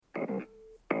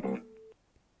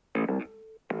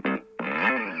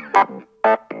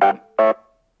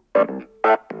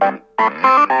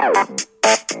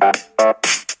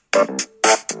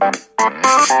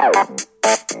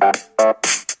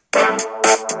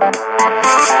Welcome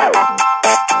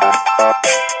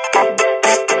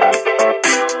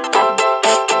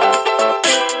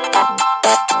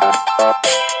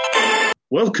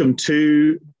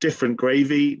to Different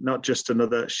Gravy, not just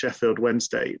another Sheffield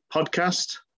Wednesday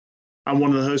podcast. I'm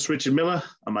one of the hosts, Richard Miller,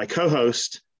 and my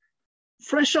co-host,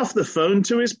 fresh off the phone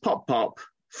to his pop-pop,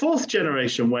 fourth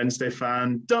generation Wednesday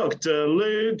fan, Dr.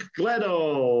 Luke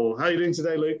Gledall. How are you doing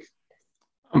today, Luke?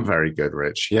 I'm very good,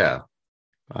 Rich. Yeah.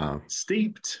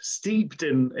 Steeped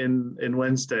in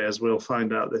Wednesday, as we'll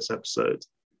find out this episode.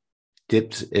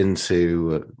 Dipped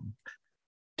into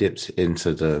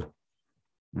the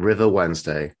River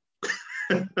Wednesday.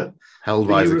 Held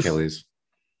by his Achilles.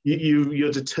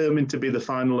 You're determined to be the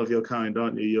final of your kind,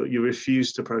 aren't you? You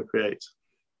refuse to procreate.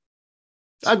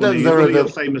 One of your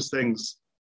famous things.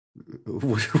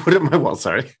 What am I? What?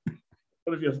 Sorry.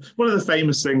 One of the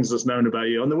famous things that's known about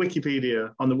you on the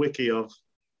Wikipedia, on the wiki of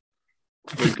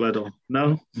Luke Gledall.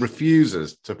 No?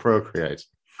 Refuses to procreate.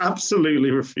 Absolutely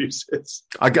refuses.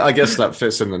 I guess that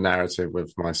fits in the narrative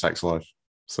with my sex life.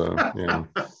 So,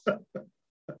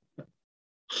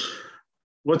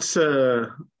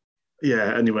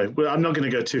 yeah. Anyway, well, I'm not going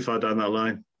to go too far down that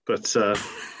line, but for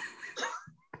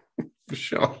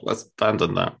sure, let's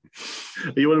abandon that.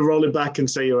 You want to roll it back and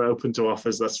say you're open to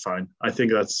offers, that's fine. I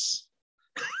think that's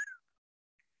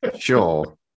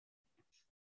sure.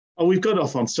 Oh, we've got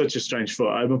off on such a strange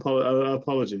foot.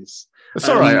 Apologies. It's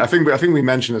all right. I think we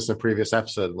mentioned this in a previous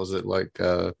episode. Was it like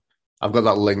I've got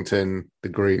that LinkedIn, the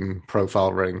green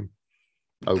profile ring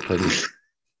open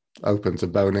to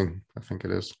boning, I think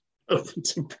it is. Open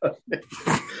to boning.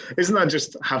 Isn't that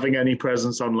just having any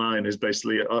presence online is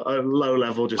basically a low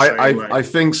level? I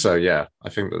think so, yeah. I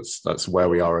think that's where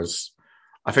we are as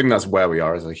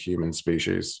a human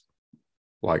species.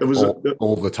 Like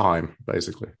all the time,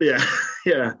 basically. Yeah.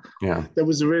 There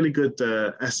was a really good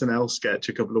SNL sketch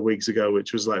a couple of weeks ago,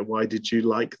 which was like, "Why did you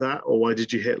like that?" or "Why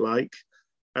did you hit like?"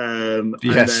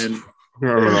 Yes. And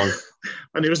then,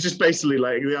 and it was just basically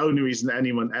like the only reason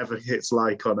anyone ever hits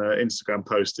like on an Instagram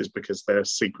post is because they're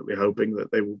secretly hoping that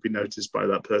they will be noticed by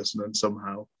that person and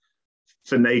somehow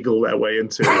finagle their way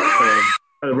into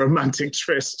a romantic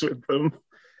tryst with them.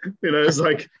 You know, it's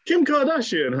like Kim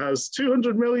Kardashian has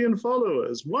 200 million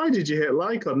followers. Why did you hit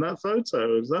like on that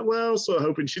photo? Is that, well, sort of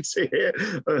hoping she'd see it.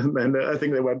 And then I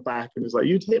think they went back and it's like,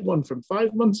 you'd hit one from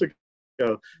 5 months ago.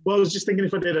 Well, I was just thinking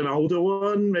if I did an older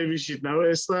one, maybe she'd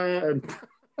notice that.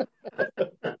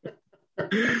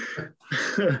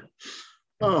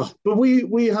 But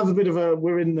we have a bit of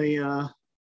we're in the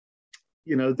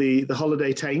the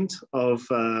holiday taint of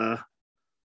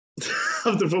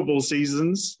of the football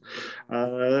seasons,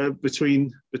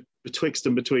 betwixt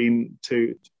and between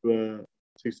two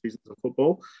seasons of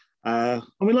football, and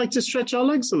we like to stretch our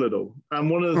legs a little. And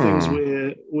one of the things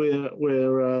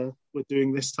we're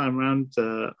doing this time around,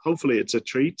 hopefully it's a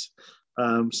treat.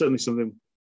 Certainly something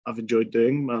I've enjoyed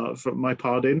doing from my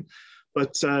part in.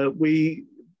 But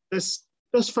there's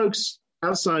folks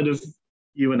outside of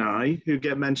you and I who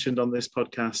get mentioned on this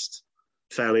podcast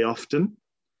fairly often.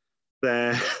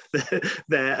 Their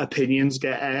opinions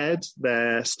get aired,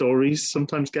 their stories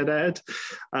sometimes get aired,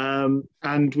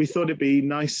 and we thought it'd be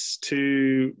nice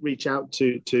to reach out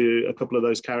to a couple of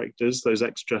those characters, those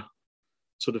extra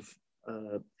sort of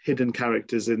hidden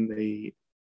characters in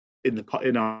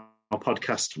our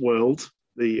podcast world,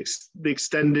 the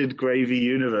extended Gravy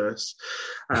universe,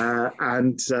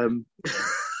 and.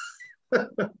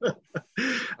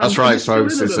 That's right,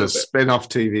 folks. It's a spin-off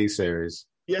TV series.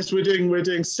 Yes, we're doing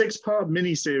 6-part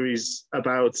mini-series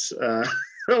about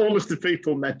all of the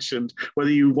people mentioned,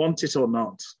 whether you want it or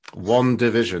not. One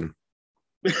division.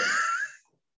 Should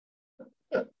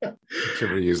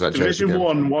we use that Division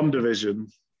 1 division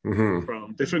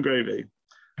from Different Gravy.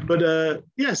 But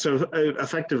so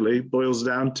effectively boils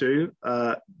down to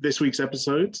this week's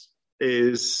episode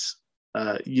is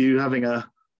you having a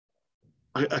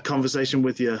conversation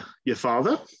with your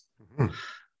father. Mm-hmm.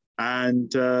 And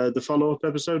the follow-up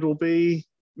episode will be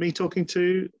me talking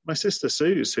to my sister,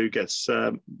 Suze, who gets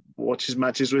watches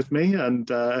matches with me and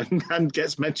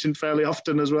gets mentioned fairly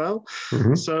often as well.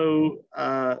 Mm-hmm. So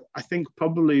I think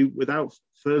probably without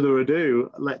further ado,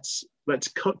 let's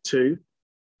cut to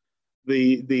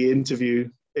the interview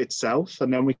itself,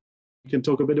 and then we can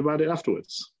talk a bit about it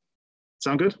afterwards.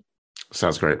 Sound good?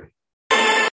 Sounds great.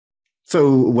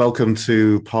 So welcome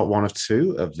to part 1 of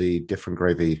 2 of the Different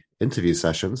Gravy interview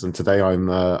sessions. And today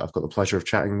I've got the pleasure of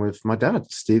chatting with my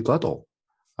dad, Steve Gledall.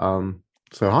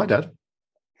 So hi, Dad.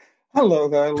 Hello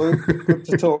there, Luke. Good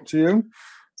to talk to you.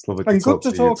 It's lovely and to good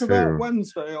to talk about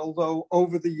Wednesday, although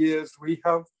over the years we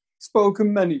have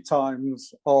spoken many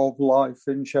times of life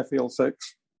in Sheffield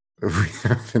 6. We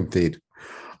have indeed.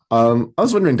 I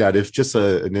was wondering, Dad, if just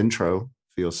an intro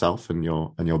for yourself and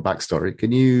your backstory,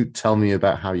 can you tell me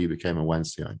about how you became a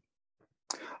Wednesdayite?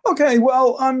 Okay,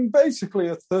 well, I'm basically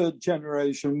a third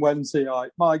generation Wednesdayite.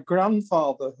 My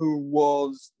grandfather, who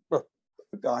was,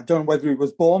 I don't know whether he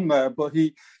was born there, but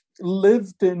he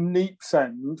lived in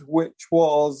Neepsend, which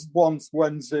was once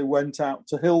Wednesday went out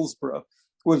to Hillsborough,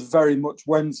 was very much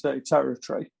Wednesday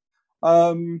territory.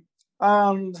 And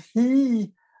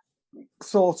he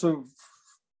sort of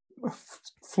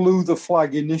flew the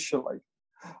flag initially.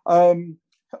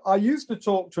 I used to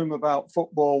talk to him about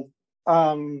football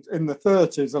and in the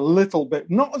 30s a little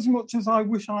bit, not as much as I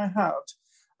wish I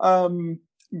had,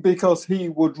 because he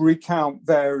would recount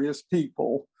various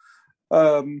people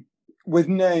with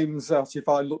names that if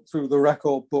I look through the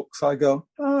record books, I go,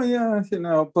 oh yeah,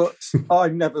 but I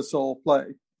never saw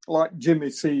play, like Jimmy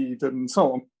Seed and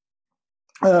so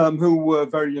on, who were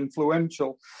very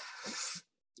influential.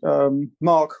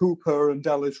 Mark Hooper and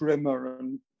Dennis Rimmer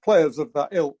and players of that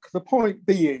ilk. The point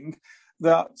being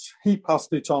that he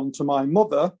passed it on to my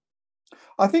mother.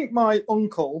 I think my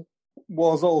uncle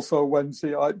was also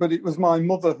Wednesdayite, but it was my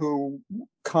mother who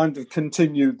kind of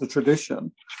continued the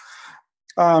tradition.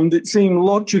 And it seemed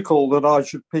logical that I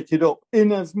should pick it up,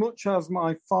 in as much as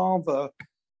my father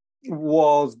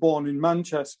was born in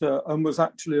Manchester and was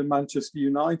actually a Manchester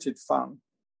United fan.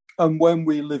 And when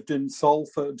we lived in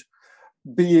Salford,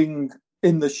 being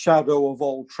in the shadow of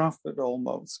Old Trafford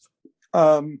almost,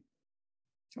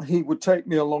 he would take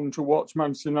me along to watch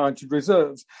Manchester United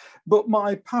reserves. But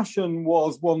my passion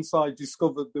was, once I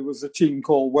discovered there was a team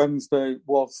called Wednesday,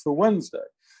 was for Wednesday.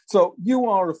 So you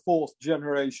are a fourth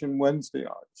generation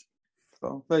Wednesdayite.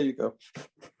 So there you go.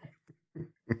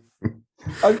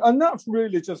 and that's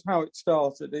really just how it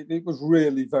started. It was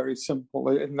really very simple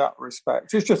in that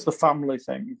respect. It's just a family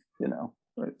thing,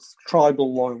 It's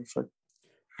tribal loyalty.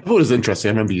 I thought it was interesting.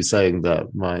 I remember you saying that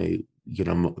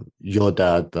your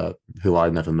dad, who I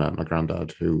never met, my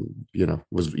granddad, who,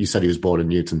 you said he was born in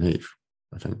Newton Heath,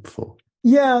 I think, before.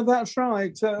 Yeah, that's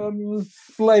right.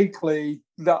 Blakely,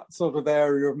 that sort of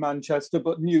area of Manchester,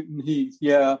 but Newton Heath,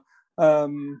 yeah.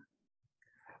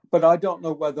 But I don't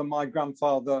know whether my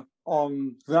grandfather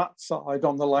on that side,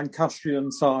 on the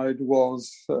Lancastrian side,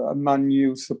 was a Man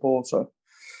U supporter,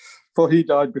 for he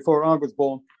died before I was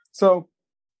born. So,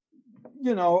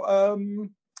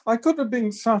 I could have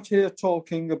been sat here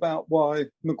talking about why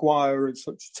Maguire is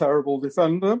such a terrible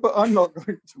defender, but I'm not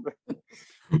going to be.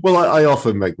 Well, I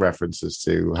often make references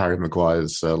to Harry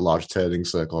Maguire's large turning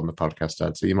circle on the podcast,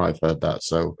 Dad, so you might have heard that.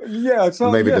 So yeah,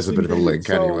 maybe there's a bit of a link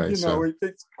anyway.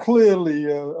 It's clearly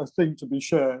a thing to be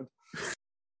shared.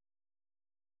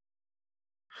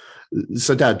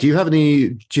 So, Dad, do you have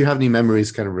any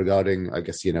memories kind of regarding, I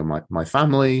guess, my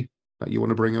family that you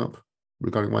want to bring up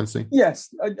regarding Wednesday?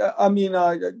 Yes. I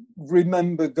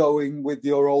remember going with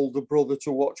your older brother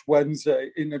to watch Wednesday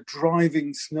in a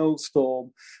driving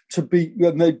snowstorm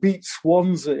when they beat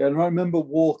Swansea. And I remember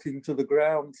walking to the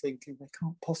ground thinking, they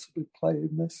can't possibly play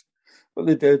in this. But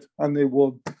they did, and they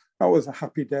won. That was a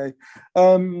happy day.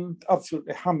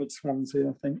 Absolutely hammered Swansea,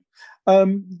 I think.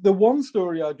 The one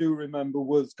story I do remember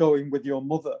was going with your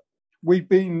mother. We'd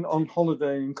been on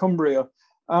holiday in Cumbria,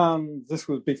 and this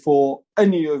was before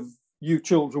any of you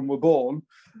children were born.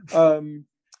 And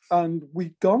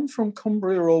we'd gone from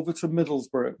Cumbria over to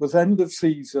Middlesbrough. It was end of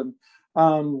season,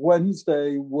 and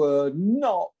Wednesday were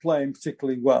not playing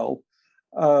particularly well.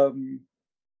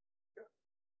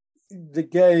 The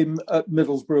game at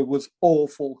Middlesbrough was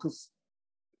awful because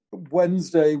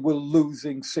Wednesday were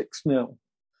losing 6-0.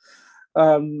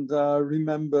 And I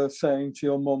remember saying to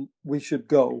your mum, we should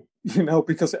go,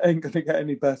 because it ain't going to get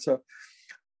any better.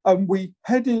 And we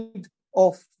headed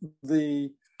off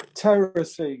the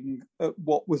terracing at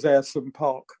what was Ayresome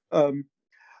Park. And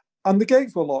the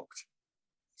gates were locked.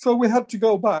 So we had to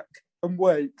go back and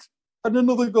wait. And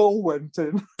another goal went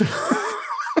in.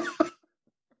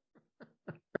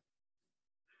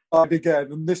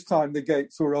 Again, and this time the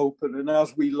gates were open. And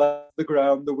as we left the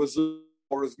ground, there was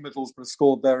as Middlesbrough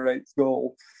scored their 8th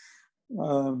goal,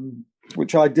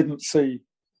 which I didn't see.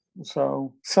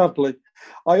 So sadly,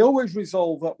 I always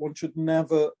resolve that one should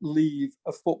never leave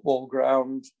a football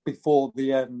ground before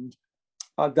the end.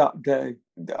 That day,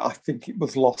 I think it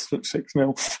was lost at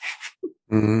 6-0.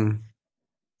 Mm-hmm.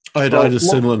 I had a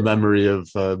similar memory of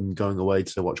going away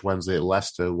to watch Wednesday at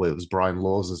Leicester, where it was Brian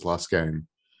Lawes' last game.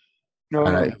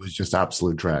 And it was just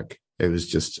absolute drag. It was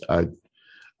just, I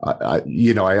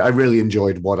really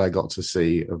enjoyed what I got to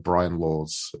see of Brian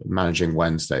Lawes managing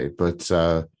Wednesday, but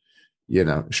strong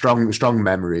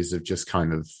memories of just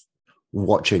kind of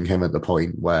watching him at the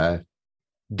point where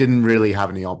didn't really have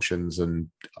any options, and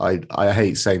I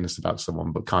hate saying this about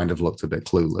someone, but kind of looked a bit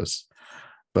clueless.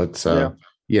 But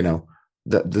you know,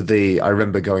 I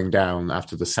remember going down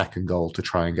after the second goal to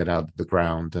try and get out of the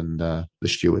ground, and the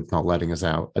steward not letting us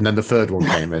out, and then the third one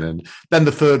came in, and then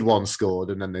the third one scored,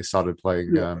 and then they started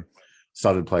playing the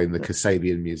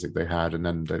Kasabian music they had, and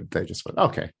then they just went,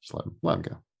 okay, just let them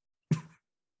go.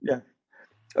 Yeah.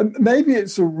 Maybe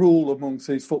it's a rule amongst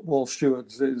these football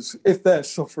stewards is if they're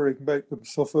suffering, make them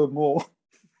suffer more.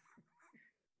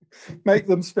 Make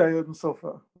them stay and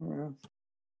suffer. Yeah.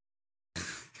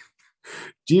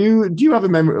 Do you have a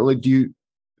memory? Like,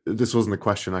 this wasn't a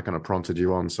question I kind of prompted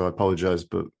you on, so I apologize,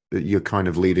 but you're kind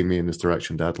of leading me in this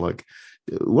direction, Dad. Like,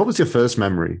 what was your first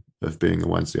memory of being a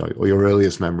Wednesday, or your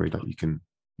earliest memory that you can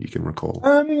recall?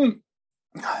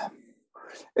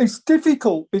 It's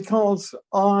difficult because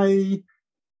I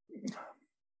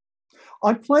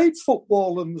played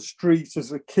football in the street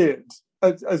as a kid,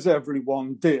 as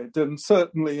everyone did, and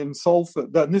certainly in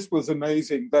Salford. And this was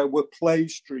amazing. There were play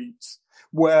streets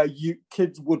where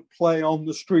kids would play on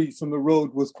the street and the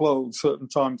road was closed certain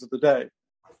times of the day.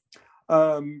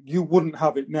 You wouldn't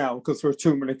have it now because there are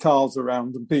too many cars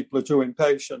around and people are too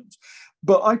impatient.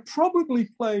 But I probably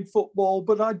played football,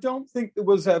 but I don't think there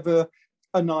was ever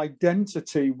an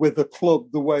identity with a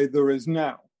club the way there is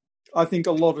now. I think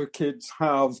a lot of kids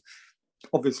have,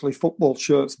 obviously, football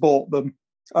shirts bought them.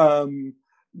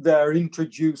 They're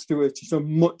introduced to it at a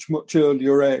much, much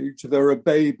earlier age. There are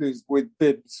babies with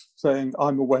bibs saying,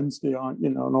 I'm a Wednesdayite,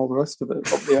 and all the rest of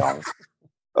it up the house.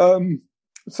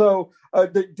 So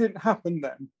it didn't happen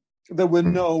then. There were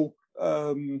no,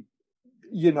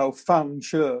 fan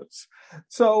shirts.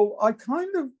 So I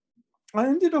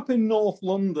ended up in North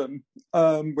London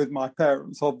with my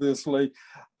parents, obviously.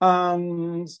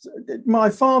 And my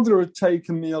father had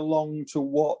taken me along to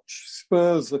watch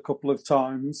Spurs a couple of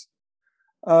times.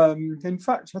 In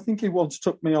fact, I think he once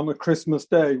took me on a Christmas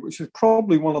Day, which is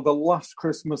probably one of the last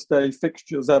Christmas Day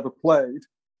fixtures ever played,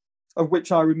 of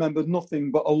which I remember nothing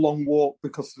but a long walk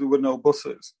because there were no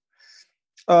buses.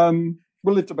 We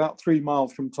lived about 3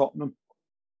 miles from Tottenham.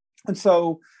 And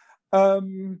so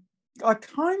I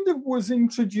kind of was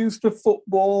introduced to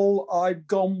football. I'd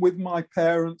gone with my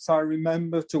parents, I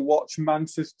remember, to watch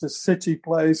Manchester City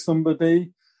play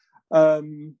somebody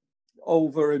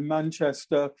over in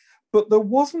Manchester. But there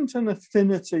wasn't an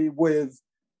affinity with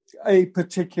a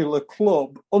particular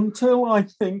club until I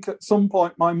think at some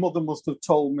point my mother must have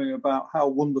told me about how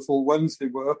wonderful Wednesday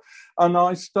were. And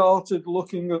I started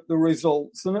looking at the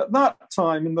results. And at that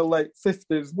time, in the late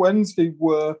 50s, Wednesday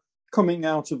were coming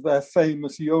out of their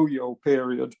famous yo-yo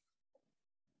period,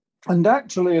 and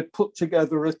actually had put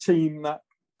together a team that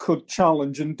could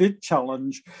challenge and did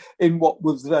challenge in what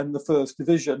was then the First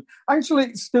Division. Actually,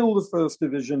 it's still the First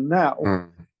Division now,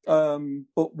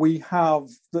 but we have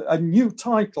a new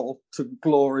title to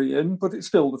glory in, but it's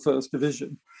still the First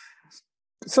Division.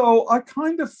 So I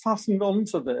kind of fastened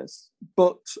onto this,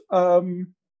 but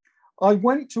I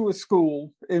went to a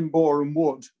school in Boreham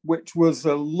Wood, which was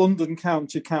a London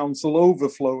County Council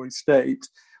overflow estate,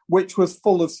 which was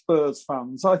full of Spurs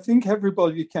fans. I think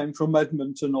everybody came from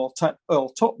Edmonton or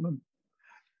Tottenham.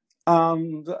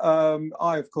 And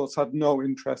I, of course, had no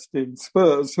interest in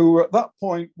Spurs, who at that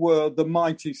point were the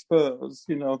mighty Spurs.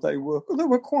 They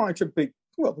were quite a big,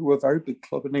 they were a very big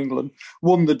club in England,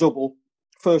 won the double,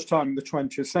 first time in the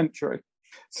 20th century.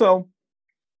 So,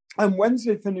 and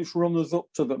Wednesday finished runners-up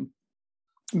to them.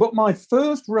 But my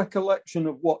first recollection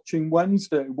of watching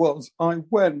Wednesday was I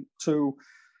went to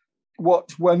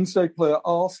watch Wednesday play at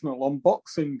Arsenal on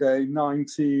Boxing Day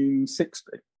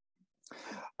 1960.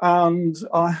 And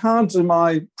I had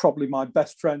probably my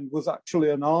best friend was actually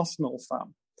an Arsenal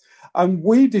fan. And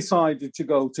we decided to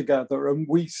go together and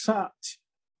we sat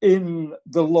in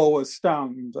the lower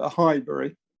stand at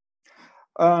Highbury.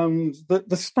 And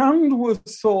the stand was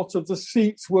the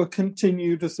seats were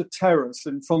continued as a terrace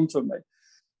in front of me.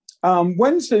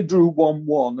 Wednesday drew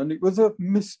 1-1, and it was a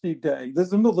misty day.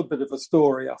 There's another bit of a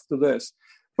story after this,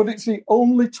 but it's the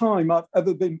only time I've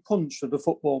ever been punched at a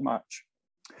football match.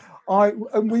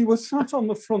 And we were sat on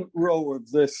the front row of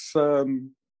this, the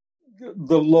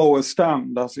lower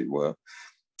stand, as it were,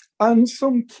 and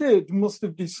some kid must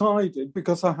have decided,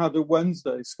 because I had a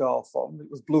Wednesday scarf on,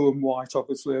 it was blue and white,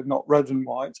 obviously, and not red and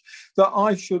white, that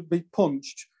I should be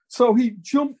punched. So he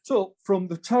jumped up from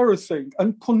the terracing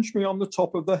and punched me on the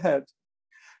top of the head.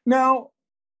 Now,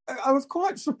 I was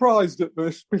quite surprised at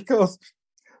this because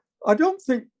I don't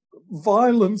think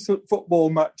violence at football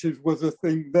matches was a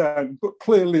thing then, but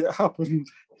clearly it happened.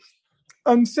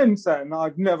 And since then,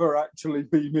 I've never actually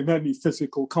been in any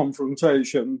physical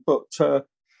confrontation, but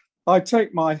I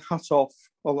take my hat off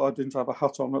although I didn't have a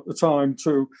hat on at the time,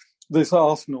 to this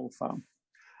Arsenal fan.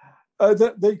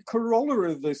 The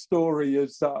corollary of this story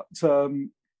is that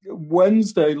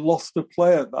Wednesday lost a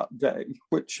player that day,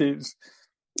 which is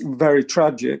very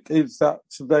tragic, is that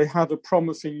they had a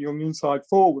promising young inside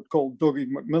forward called Dougie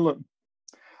McMillan.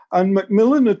 And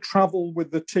McMillan had travelled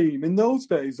with the team. In those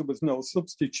days, there was no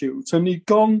substitute. And he'd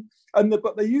gone,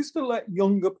 but they used to let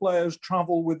younger players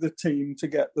travel with the team to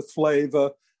get the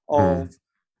flavour of,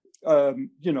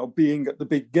 being at the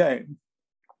big game.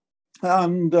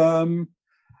 And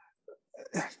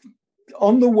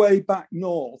on the way back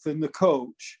north in the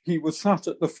coach, he was sat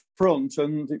at the front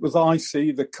and it was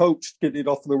icy. The coach skidded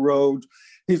off the road.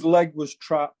 His leg was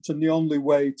trapped, and the only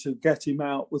way to get him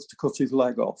out was to cut his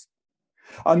leg off.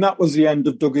 And that was the end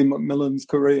of Dougie McMillan's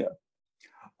career.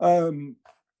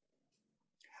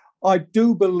 I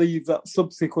do believe that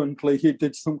subsequently he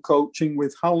did some coaching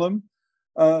with Hallam,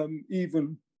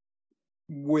 even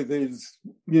with his,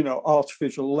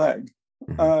 artificial leg.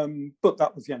 But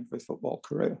that was the end of his football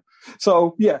career.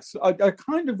 So, yes, I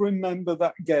kind of remember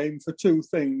that game for two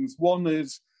things. One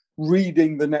is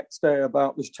reading the next day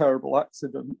about this terrible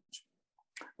accident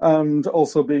and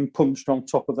also being punched on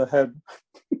top of the head.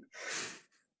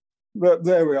 But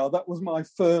there we are. That was my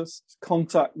first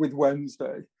contact with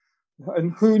Wednesday.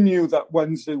 And who knew that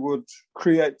Wednesday would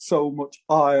create so much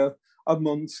ire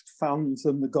amongst fans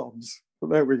and the gods? But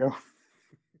there we go.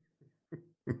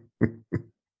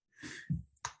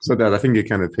 So, Dad, I think you're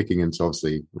kind of picking into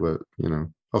obviously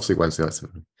Wednesday, that's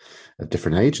a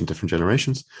different age and different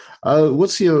generations.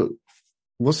 What's your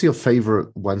favourite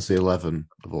Wednesday 11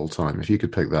 of all time? If you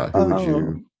could pick that, who would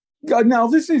you? Now,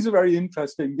 this is very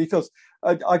interesting because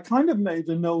I kind of made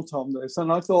a note on this,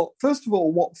 and I thought, first of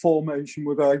all, what formation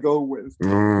would I go with?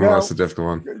 That's a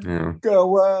difficult one. Yeah.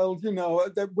 Well, in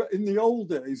the old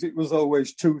days, it was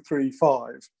always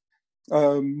 2-3-5.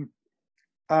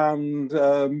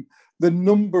 The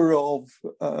number of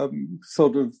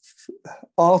sort of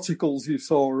articles you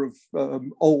saw of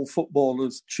old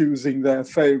footballers choosing their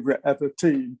favourite ever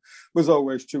team was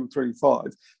always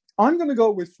 2-3-5. I'm going to go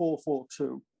with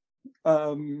 4-4-2.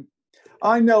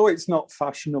 I know it's not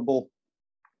fashionable,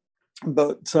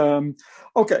 but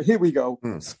okay, here we go.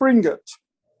 Springett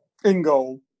in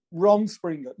goal. Ron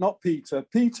Springett, not Peter.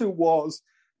 Peter was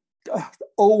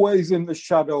always in the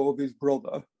shadow of his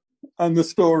brother. And the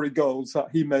story goes that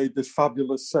he made this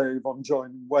fabulous save on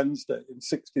joining Wednesday in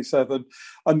 1967.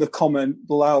 And the comment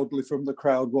loudly from the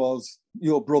crowd was,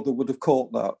 your brother would have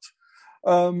caught that.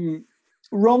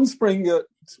 Ron Springett,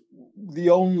 the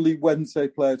only Wednesday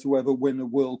player to ever win a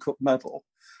World Cup medal,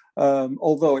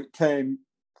 although it came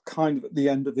kind of at the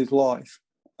end of his life,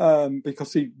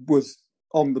 because he was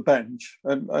on the bench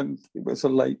and it was a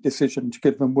late decision to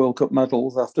give them World Cup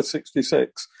medals after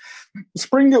 1966.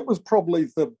 Springett was probably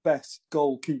the best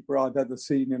goalkeeper I've ever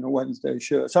seen in a Wednesday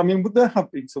shirt. I mean, there have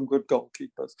been some good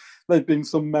goalkeepers. There've been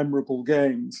some memorable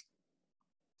games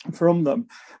from them.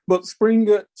 But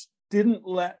Springett didn't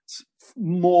let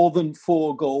more than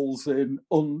 4 goals in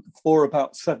for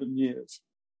about 7 years.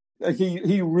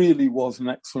 He really was an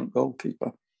excellent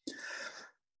goalkeeper.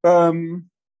 And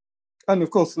of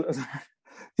course,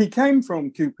 he came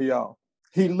from QPR.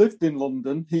 He lived in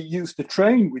London. He used to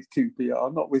train with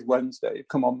QPR, not with Wednesday. He'd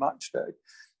come on match day.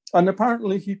 And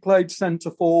apparently he played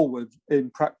centre forward in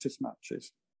practice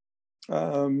matches.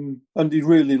 And he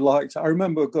really liked it. I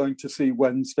remember going to see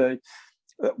Wednesday.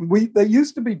 There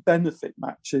used to be benefit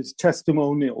matches,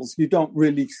 testimonials. You don't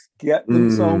really get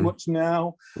them so much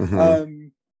now. Mm-hmm.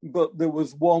 But there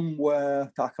was one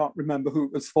where, I can't remember who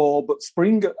it was for, but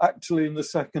Springett actually in the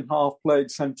second half played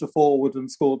centre forward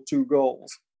and scored 2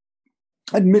 goals.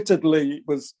 Admittedly, it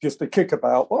was just a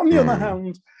kickabout. But on the other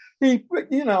hand, he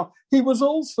was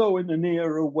also in an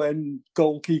era when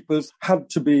goalkeepers had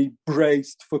to be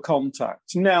braced for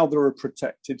contact. Now they're a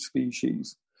protected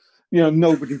species.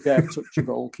 Nobody dare touch a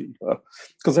goalkeeper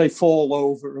because they fall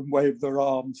over and wave their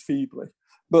arms feebly.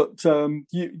 But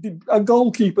a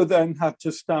goalkeeper then had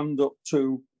to stand up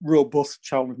to robust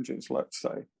challenges, let's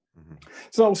say. Mm-hmm.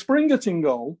 So Springett in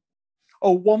goal.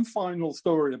 Oh, one final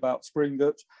story about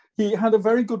Springett. He had a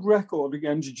very good record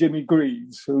against Jimmy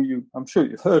Greaves, who I'm sure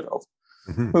you've heard of,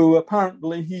 who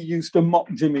apparently he used to mock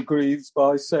Jimmy Greaves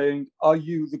by saying, "Are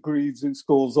you the Greaves who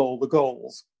scores all the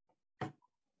goals?"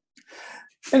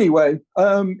 Anyway,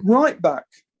 right back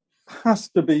has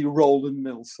to be Roland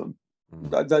Nilsson.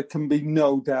 There can be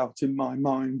no doubt in my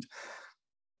mind.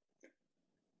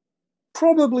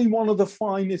 Probably one of the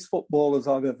finest footballers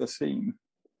I've ever seen,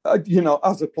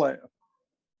 as a player.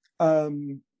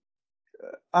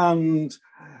 And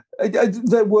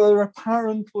There were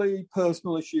apparently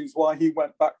personal issues why he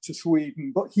went back to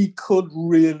Sweden, but he could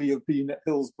really have been at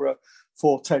Hillsborough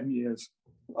for 10 years.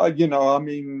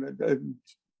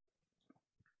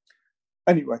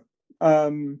 Anyway,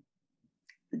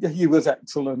 he was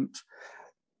excellent.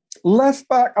 Left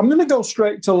back, I'm going to go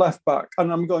straight to left back,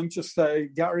 and I'm going to say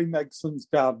Gary Megson's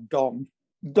dad, Don.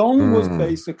 Don was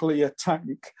basically a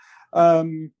tank.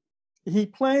 He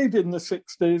played in the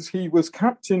 60s. He was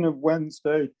captain of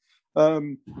Wednesday.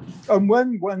 And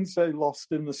when Wednesday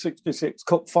lost in the 66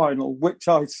 Cup final, which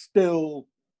I still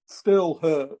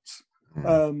hurts,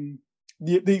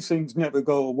 these things never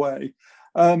go away.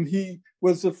 He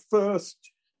was the first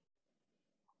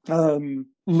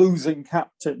losing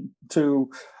captain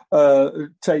to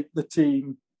take the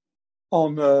team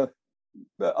on a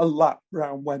lap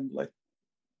round Wembley.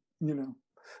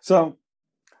 So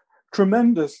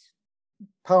tremendous,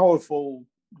 powerful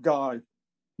guy.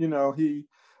 He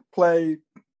played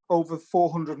over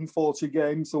 440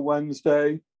 games a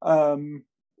Wednesday.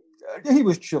 He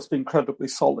was just incredibly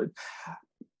solid.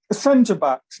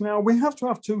 Centre-backs. Now, we have to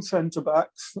have two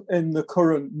centre-backs in the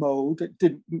current mode. It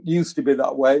didn't used to be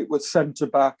that way. It was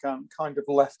centre-back and kind of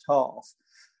left half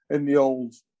in the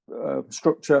old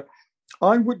structure.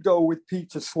 I would go with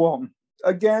Peter Swan,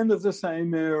 again of the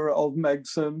same era of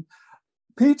Megson.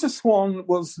 Peter Swan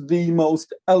was the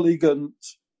most elegant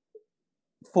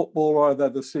footballer I've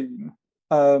ever seen.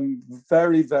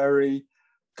 Very, very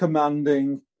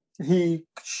commanding. He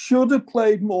should have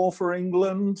played more for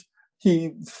England.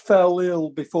 He fell ill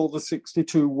before the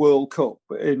 62 World Cup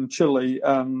in Chile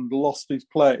and lost his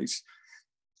place.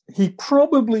 He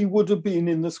probably would have been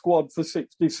in the squad for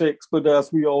 66, but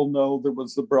as we all know, there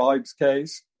was the bribes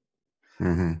case,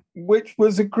 which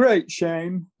was a great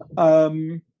shame.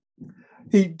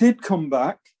 He did come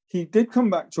back. He did come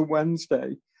back to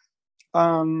Wednesday,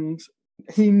 and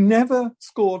he never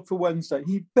scored for Wednesday.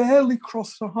 He barely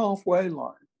crossed the halfway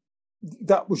line.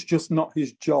 That was just not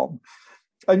his job.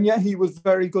 And yet he was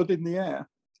very good in the air.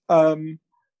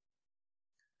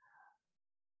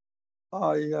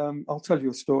 I'll tell you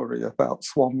a story about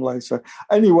Swan later.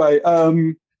 Anyway,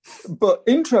 but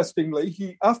interestingly,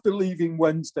 he, after leaving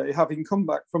Wednesday, having come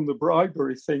back from the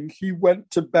bribery thing, he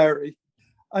went to Bury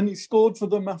and he scored for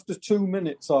them after 2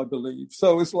 minutes, I believe.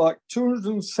 So it's like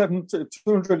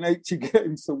 280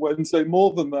 games for Wednesday,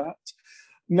 more than that.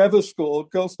 Never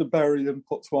scored, goes to Bury and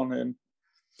puts one in.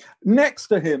 Next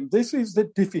to him, this is the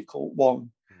difficult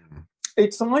one.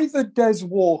 It's either Des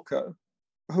Walker,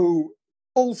 who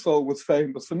also was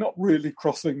famous for not really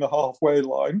crossing the halfway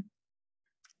line,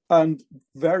 and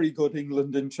very good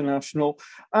England international,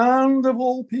 and of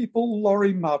all people,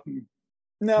 Laurie Madden.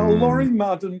 Now, Laurie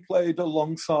Madden played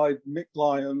alongside Mick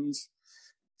Lyons.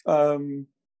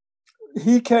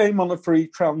 He came on a free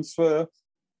transfer.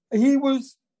 He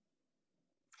was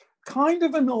kind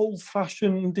of an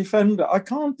old-fashioned defender. I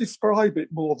can't describe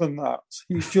it more than that.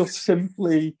 He just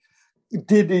simply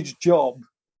did his job.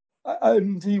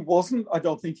 And he wasn't, I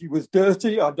don't think he was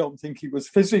dirty. I don't think he was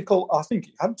physical. I think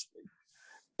he had to be.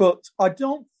 But I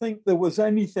don't think there was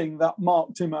anything that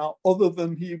marked him out other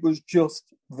than he was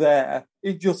just there.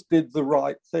 He just did the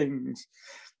right things.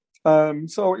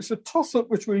 So it's a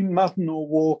toss-up between Madden or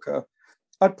Walker.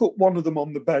 I'd put one of them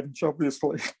on the bench,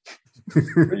 obviously.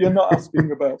 But you're not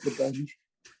asking about the bench.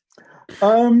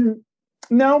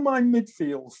 Now my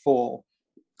midfield four.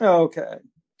 Okay.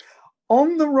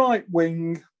 On the right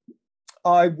wing,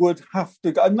 I would have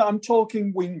to go, and I'm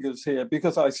talking wingers here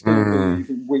because I still believe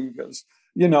in wingers.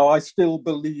 I still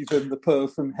believe in the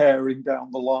person herring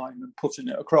down the line and putting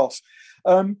it across.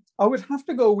 I would have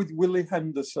to go with Willie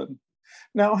Henderson.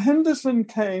 Now, Henderson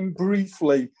came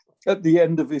briefly at the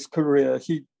end of his career.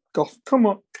 He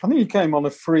came on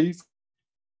a free.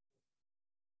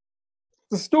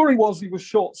 The story was he was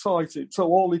short-sighted, so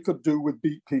all he could do was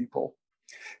beat people.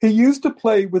 He used to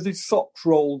play with his socks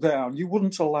rolled down. You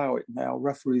wouldn't allow it now.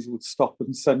 Referees would stop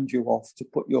and send you off to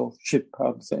put your shin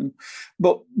pads in.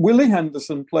 But Willie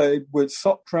Henderson played with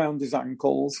socks round his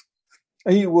ankles.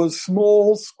 He was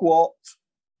small, squat,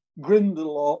 grinned a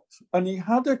lot, and he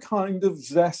had a kind of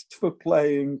zest for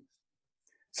playing.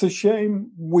 It's a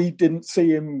shame we didn't see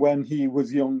him when he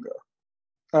was younger.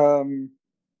 But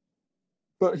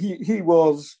he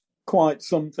was quite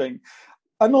something.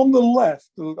 And on the left,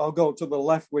 I'll go to the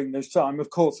left wing this time. Of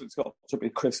course, it's got to be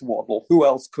Chris Waddle. Who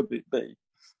else could it be?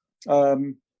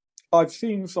 I've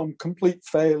seen some complete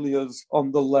failures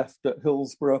on the left at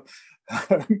Hillsborough.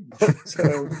 But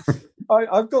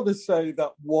I've got to say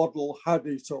that Waddle had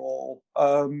it all.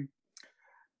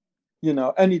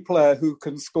 Any player who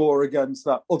can score against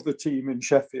that other team in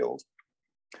Sheffield.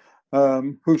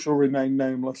 who shall remain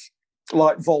nameless,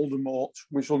 like Voldemort.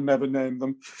 We shall never name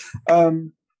them.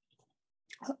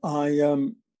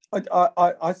 I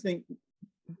think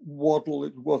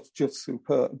Waddle was just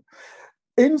superb.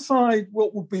 Inside,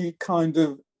 what would be kind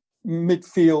of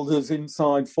midfielders,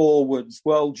 inside forwards?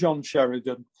 Well, John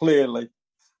Sheridan, clearly,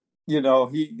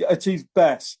 he at his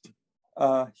best,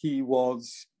 he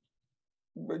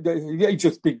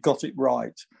just got it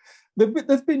right.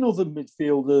 There's been other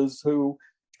midfielders who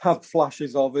had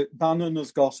flashes of it. Bannon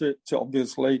has got it,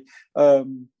 obviously.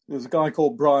 There's a guy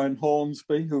called Brian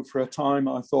Hornsby, who for a time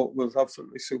I thought was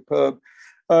absolutely superb.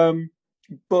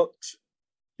 But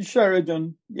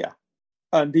Sheridan, yeah.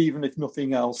 And even if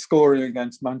nothing else, scoring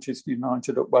against Manchester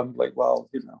United at Wembley, well,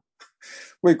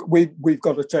 we've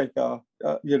got to take our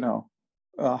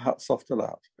hats off to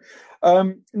that.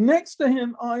 Next to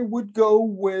him, I would go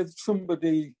with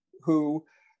somebody who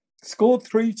scored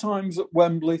 3 times at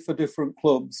Wembley for different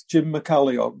clubs, Jim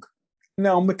McCalliog.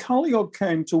 Now, McCalliog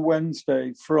came to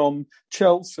Wednesday from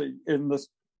Chelsea in the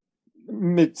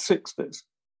mid-60s.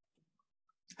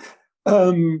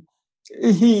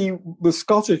 He was a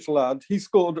Scottish lad. He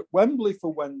scored at Wembley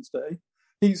for Wednesday.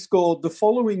 He scored the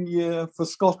following year for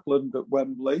Scotland at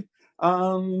Wembley.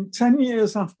 And 10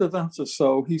 years after that or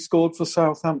so, he scored for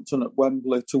Southampton at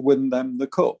Wembley to win them the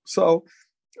cup. So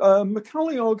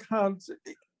McCalliog had,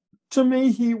 to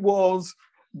me, he was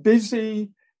busy,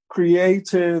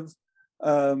 creative.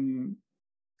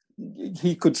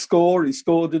 He could score. He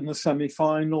scored in the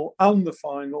semi-final and the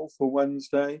final for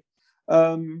Wednesday,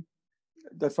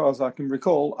 as far as I can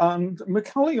recall. And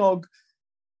McCalliog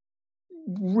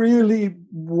really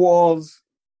was,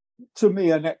 to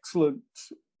me, an excellent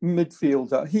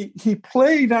midfielder. He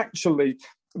played, actually,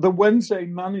 the Wednesday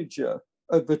manager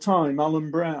at the time, Alan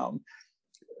Brown.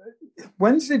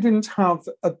 Wednesday didn't have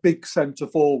a big centre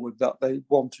forward that they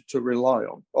wanted to rely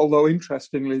on. Although,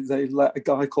 interestingly, they let a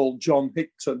guy called John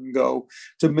Hickton go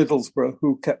to Middlesbrough,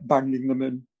 who kept banging them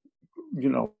in,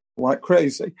 like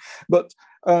crazy. But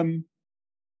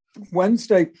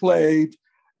Wednesday played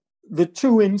the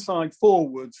 2 inside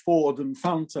forwards, Ford and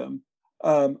Phantom,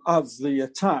 as the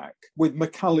attack, with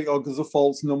McCalliog as a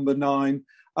false number 9,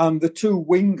 and the 2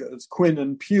 wingers, Quinn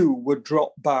and Pugh, would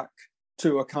drop back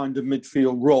to a kind of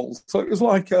midfield role. So it was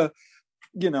like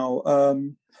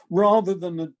rather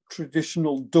than a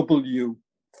traditional W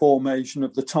formation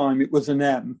of the time, it was an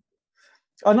M.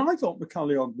 And I thought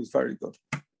McCalliog was very good.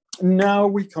 Now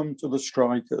we come to the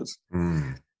strikers.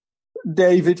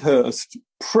 David Hirst,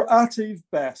 at his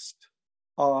best,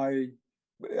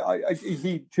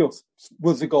 he just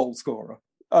was a goal scorer.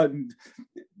 And,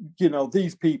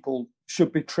 these people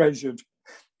should be treasured.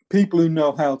 People who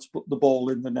know how to put the ball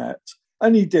in the net.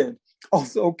 And he did.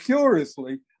 Although,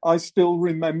 curiously, I still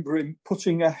remember him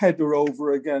putting a header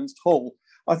over against Hull.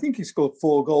 I think he scored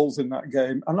 4 goals in that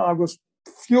game. And I was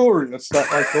furious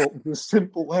that I thought it was a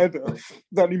simple header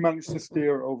that he managed to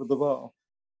steer over the bar.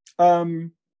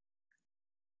 And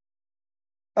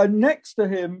next to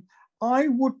him, I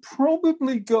would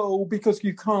probably go, because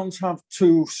you can't have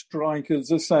 2 strikers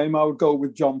the same, I would go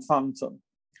with John Phantom.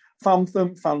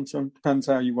 Phantom, depends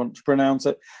how you want to pronounce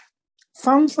it.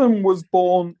 Phantom was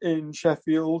born in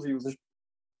Sheffield. He was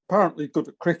apparently good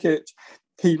at cricket.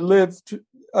 He lived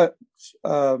at,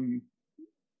 Pitsmoor,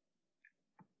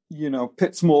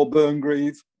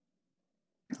 Burngreave.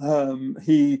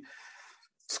 He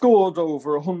scored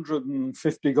over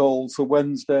 150 goals for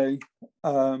Wednesday.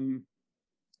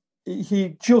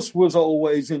 He just was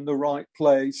always in the right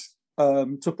place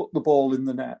to put the ball in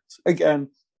the net. Again,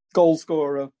 goal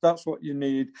scorer, that's what you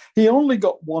need. He only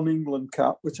got 1 England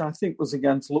cap, which I think was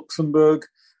against Luxembourg,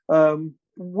 but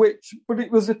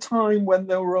it was a time when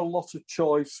there were a lot of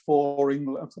choice for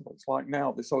England. It's like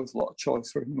now, there's always a lot of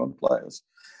choice for England players,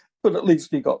 but at least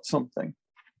he got something.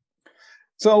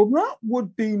 So that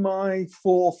would be my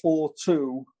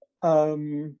 4-4-2.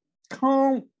 I'm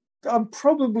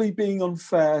probably being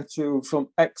unfair to some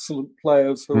excellent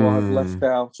players who I've left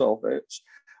out of it.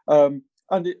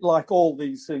 And like all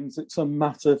these things, it's a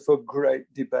matter for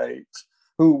great debate.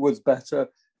 Who was better?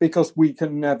 Because we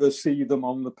can never see them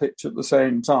on the pitch at the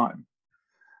same time.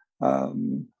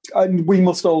 And we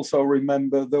must also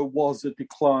remember there was a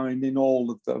decline in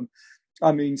all of them.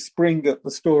 I mean, Springer,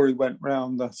 the story went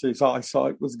round that his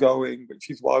eyesight was going, which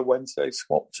is why Wednesday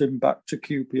swapped him back to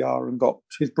QPR and got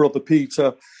his brother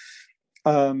Peter.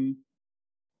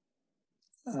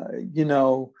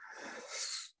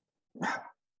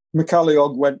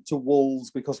 McCalliog went to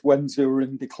Wolves because Wednesday were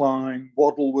in decline.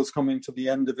 Waddle was coming to the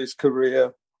end of his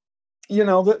career.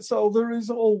 So there is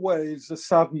always a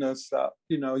sadness that,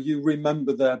 you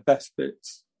remember their best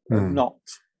bits and not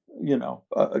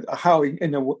how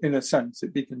in a sense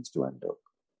it begins to end up.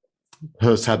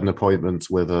 Hurst had an appointment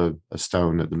with a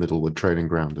stone at the Middlewood training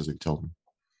ground, as he told him.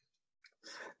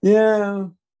 Yeah.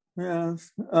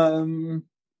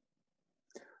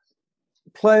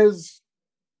 Players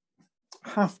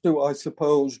have to, I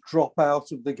suppose, drop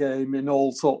out of the game in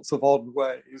all sorts of odd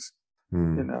ways,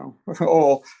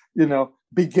 or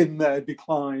begin their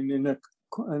decline in a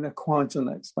quite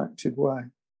unexpected way.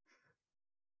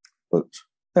 But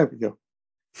there we go.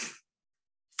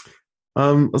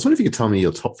 I was wondering if you could tell me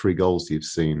your top 3 goals you've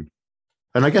seen,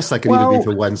 and I guess that could either be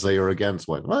for Wednesday or against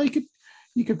Wednesday. Well,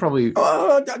 you could probably.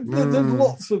 There's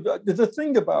lots of. The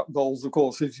thing about goals, of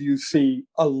course, is you see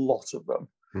a lot of them,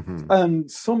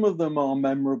 and some of them are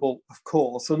memorable, of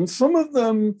course, and some of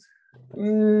them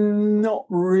not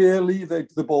really.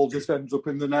 The ball just ends up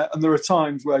in the net, and there are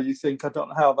times where you think, I don't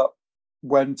know how that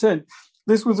went in.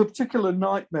 This was a particular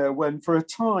nightmare when, for a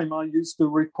time, I used to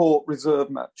report reserve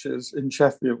matches in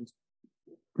Sheffield,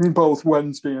 both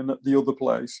Wednesday and at the other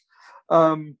place.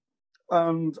 And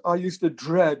I used to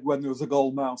dread when there was a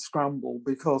goalmouth scramble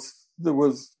because there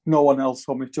was no one else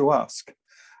for me to ask.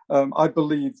 I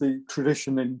believe the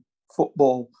tradition in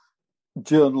football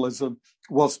journalism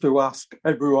was to ask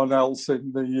everyone else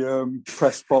in the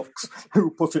press box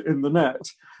who put it in the net.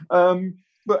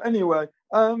 But anyway,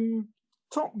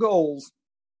 top goals,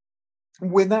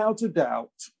 without a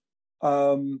doubt,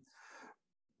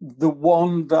 the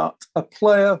one that a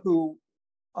player who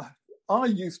I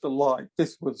used to like,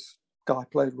 this was a guy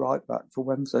played right back for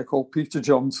Wednesday called Peter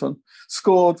Johnson,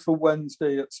 scored for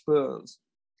Wednesday at Spurs.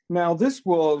 Now, this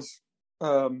was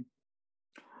a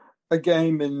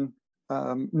game in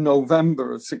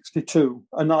November of 1962,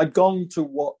 and I'd gone to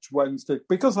watch Wednesday.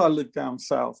 Because I lived down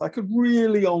south, I could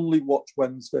really only watch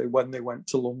Wednesday when they went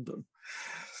to London.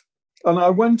 And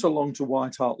I went along to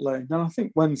White Hart Lane, and I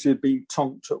think Wednesday had been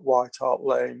tonked at White Hart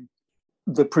Lane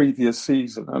the previous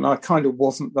season, and I kind of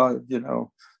wasn't that,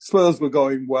 Spurs were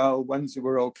going well, Wednesday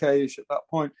were okay-ish at that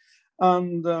point.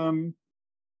 And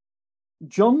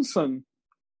Johnson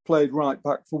played right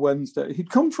back for Wednesday. He'd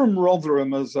come from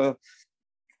Rotherham as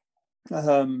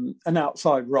an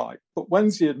outside right, but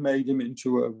Wednesday had made him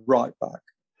into a right back.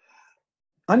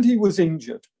 And he was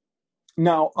injured.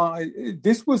 Now,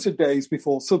 this was the days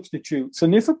before substitutes,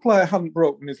 and if a player hadn't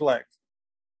broken his leg,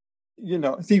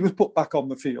 he was put back on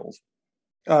the field.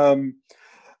 And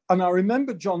I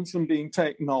remember Johnson being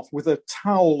taken off with a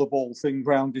towel of all things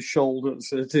round his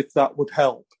shoulders, as if that would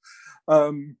help.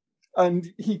 And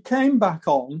he came back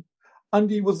on,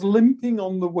 and he was limping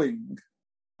on the wing.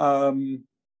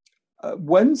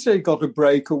 Wednesday got a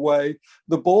breakaway.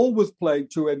 The ball was played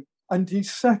to him, and he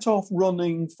set off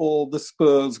running for the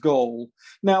Spurs goal.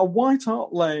 Now, White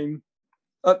Hart Lane,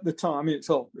 at the time, it's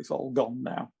all gone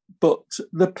now, but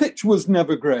the pitch was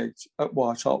never great at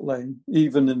White Hart Lane,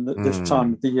 even in this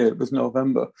time of the year. It was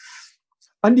November.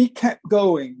 And he kept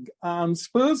going, and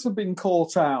Spurs had been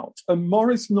caught out, and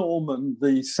Maurice Norman,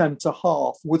 the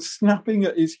centre-half, was snapping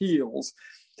at his heels,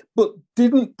 but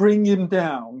didn't bring him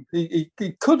down. He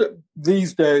could have,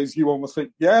 these days, you almost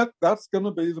think, yeah, that's going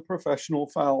to be the professional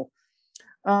foul.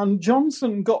 And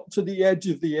Johnson got to the edge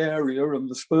of the area, and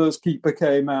the Spurs keeper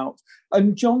came out,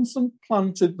 and Johnson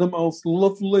planted the most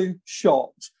lovely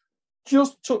shot,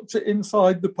 just tucked it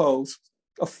inside the post,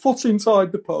 a foot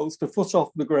inside the post, a foot off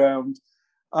the ground,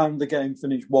 and the game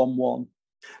finished 1-1.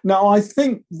 Now, I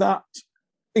think that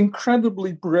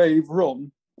incredibly brave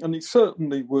run, and he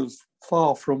certainly was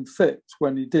far from fit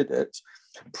when he did it,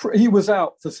 he was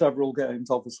out for several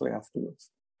games, obviously, afterwards.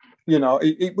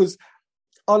 It was...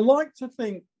 I like to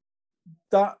think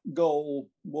that goal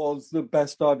was the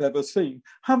best I've ever seen.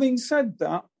 Having said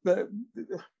that, there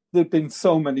have been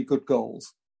so many good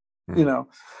goals. You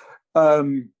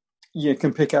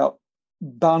can pick out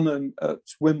Bannon at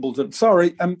Wimbledon. Sorry,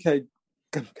 MK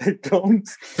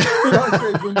Dons. Did I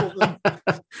say Wimbledon?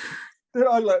 Did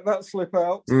I let that slip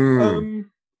out?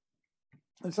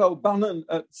 So Bannon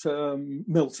at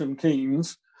Milton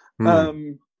Keynes.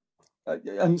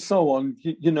 And so on,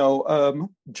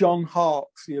 John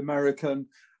Harkes, the American,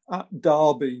 at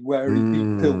Derby, where he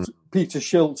beat Peter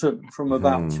Shilton from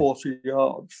about 40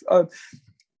 yards.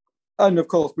 And of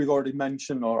course, we've already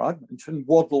mentioned, or I've mentioned,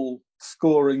 Waddle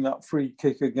scoring that free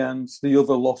kick against the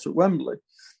other lot at Wembley.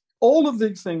 All of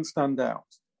these things stand out.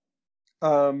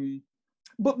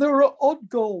 But there are odd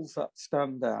goals that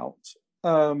stand out.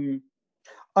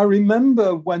 I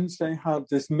remember Wednesday had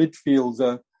this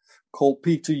midfielder called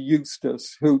Peter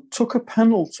Eustace, who took a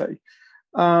penalty.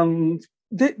 And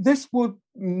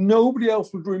nobody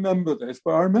else would remember this,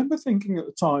 but I remember thinking at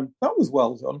the time, that was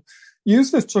well done.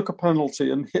 Eustace took a penalty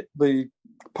and hit the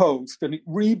post and it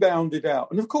rebounded out.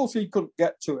 And of course, he couldn't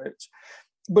get to it,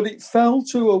 but it fell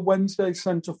to a Wednesday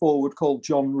centre forward called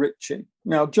John Ritchie.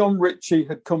 Now, John Ritchie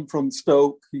had come from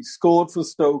Stoke. He scored for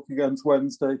Stoke against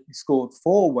Wednesday. He scored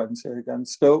for Wednesday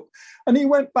against Stoke. And he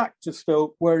went back to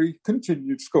Stoke, where he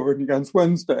continued scoring against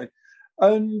Wednesday.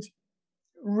 And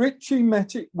Ritchie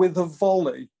met it with a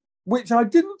volley, which I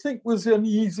didn't think was an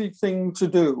easy thing to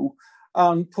do,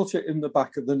 and put it in the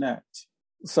back of the net.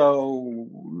 So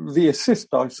the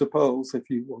assist, I suppose, if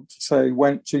you want to say,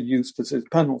 went to Eustace's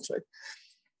penalty.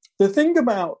 The thing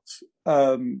about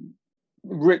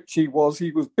Ritchie was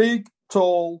he was big,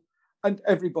 tall, and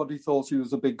everybody thought he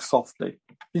was a big softie.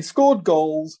 He scored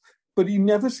goals, but he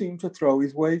never seemed to throw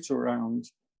his weight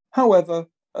around. However,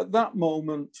 at that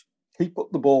moment, he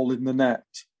put the ball in the net.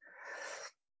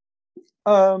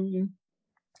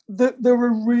 There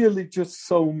were really just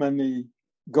so many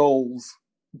goals.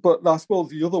 But I suppose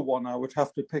the other one I would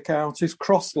have to pick out is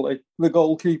Crossley, the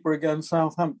goalkeeper against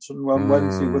Southampton when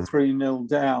Wednesday were 3-0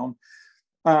 down.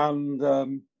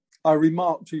 And I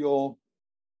remarked to your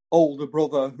older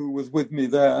brother who was with me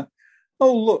there,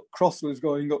 oh, look, Crossley's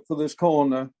going up for this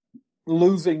corner,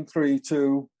 losing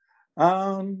 3-2,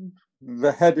 and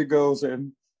the header goes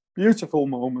in. Beautiful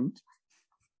moment.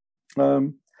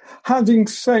 Having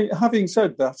said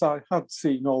that, I had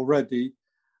seen already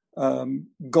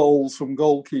goals from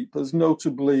goalkeepers,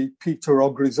 notably Peter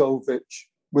Ogrizovic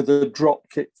with a drop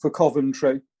kick for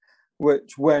Coventry,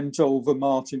 which went over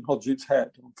Martin Hodges'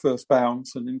 head on first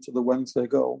bounce and into the Wednesday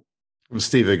goal. It was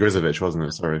Steve Ogrizovic, wasn't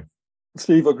it? Sorry.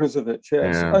 Steve Ogrizovic,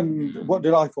 yes. Yeah. And what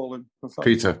did I call him?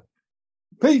 Peter.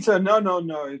 Peter,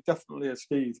 no, definitely a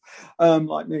Steve,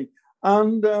 like me.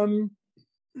 And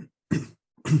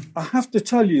I have to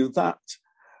tell you that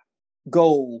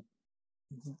goal,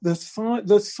 the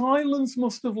silence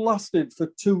must have lasted for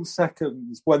 2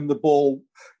 seconds when the ball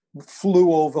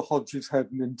flew over Hodges' head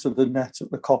and into the net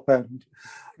at the Kop end.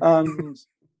 And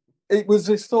it was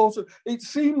this sort of, it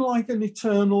seemed like an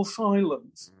eternal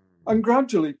silence. And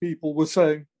gradually people were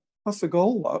saying, that's a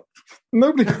goal, that.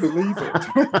 Nobody could believe it.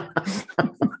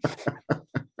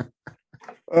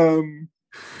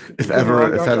 If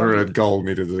ever a goal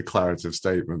needed a declarative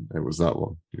statement, it was that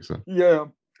one, you said. Yeah.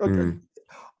 Okay.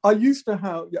 I used to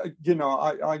have,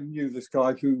 I knew this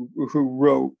guy who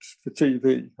wrote for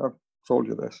TV. I've told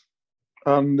you this.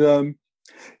 And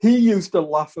he used to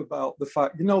laugh about the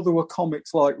fact, there were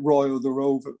comics like Roy of the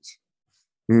Rovers.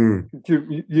 You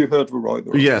heard of Roy of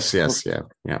the Rovers? Yes,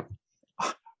 yeah.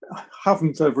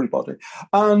 Haven't everybody?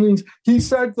 And he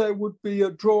said there would be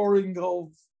a drawing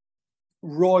of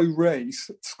Roy Race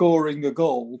scoring a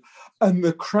goal, and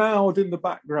the crowd in the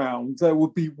background, there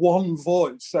would be one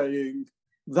voice saying,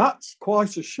 that's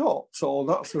quite a shot, or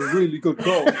that's a really good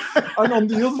goal. And on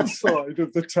the other side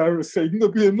of the terracing,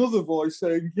 there'd be another voice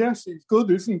saying, yes, he's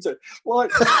good, isn't it? Like,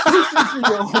 this is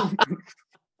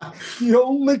the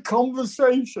only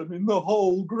conversation in the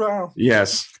whole ground.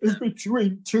 Yes. Is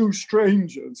between two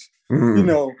strangers,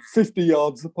 50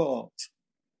 yards apart.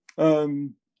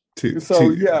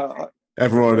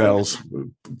 Everyone else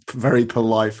very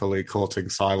politely courting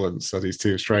silence so these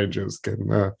two strangers can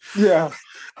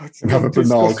have a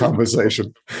banal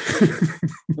conversation.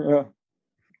 Yeah.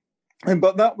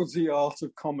 But that was the art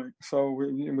of comic, so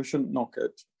we shouldn't knock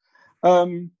it.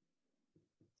 Other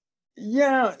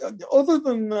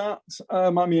than that,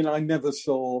 I never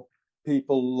saw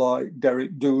people like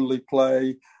Derek Dooley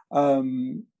play.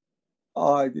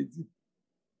 I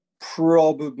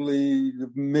probably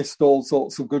missed all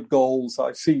sorts of good goals.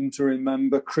 I seem to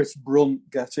remember Chris Brunt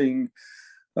getting,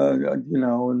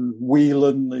 and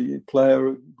Whelan, the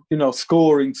player,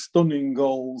 scoring stunning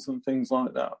goals and things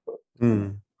like that. But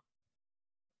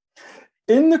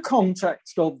in the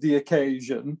context of the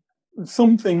occasion,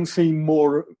 some things seem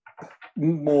more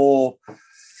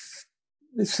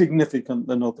significant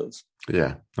than others.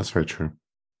 Yeah, that's very true.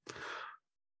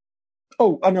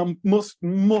 Oh, and I must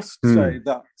say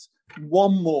that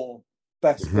one more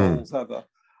best goals ever.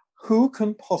 Who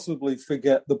can possibly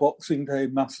forget the Boxing Day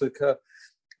massacre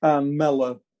and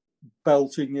Mellor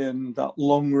belting in that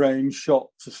long-range shot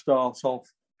to start off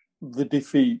the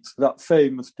defeat, that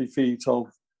famous defeat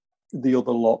of the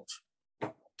other lot?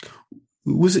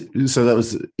 Was it? So that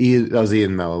was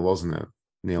Ian Mellor, wasn't it?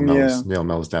 Neil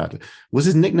Mellor's dad. Was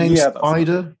his nickname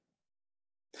Spider?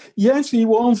 Yes, he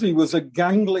was. He was a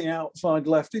gangly outside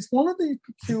left. It's one of the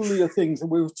peculiar things that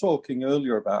we were talking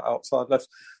earlier about outside left.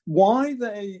 Why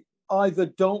they either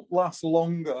don't last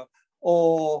longer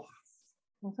or,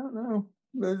 I don't know,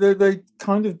 they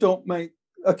kind of don't make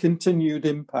a continued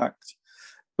impact.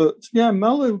 But yeah,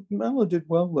 Mellor did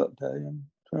well that day.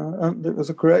 And it was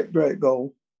a great, great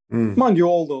goal. Mind you,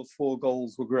 all those 4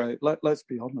 goals were great. Let's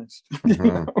be honest.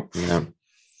 Yeah.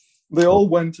 They all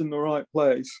went in the right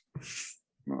place.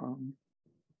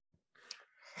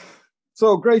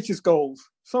 So greatest goals,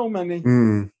 so many,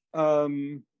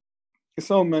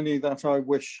 so many that I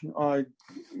wish I,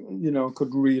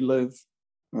 could relive.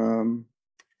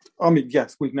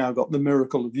 Yes, we've now got the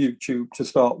miracle of YouTube to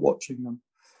start watching them.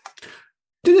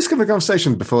 Did this come a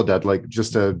conversation before, Dad? Like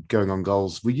just going on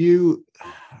goals. Were you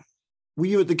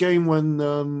at the game when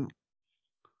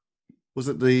was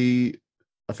it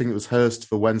I think it was Hurst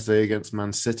for Wednesday against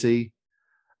Man City,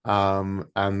 and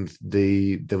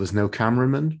there was no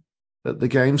cameraman at the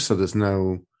game, so there's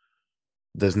no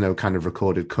kind of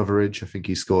recorded coverage. I think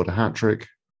he scored a hat-trick,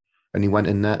 and he went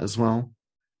in net as well.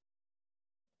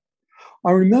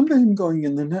 I remember him going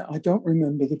in the net. I don't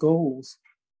remember the goals.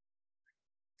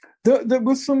 There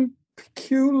was some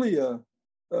peculiar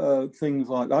things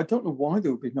like that. I don't know why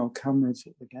there would be no cameras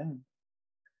at the game.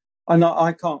 And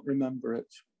I can't remember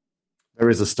it. There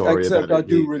is a story Except about it. I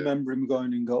do remember him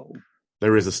going in goal.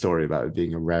 There is a story about it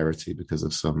being a rarity because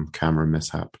of some camera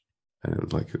mishap. And it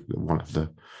was like one of the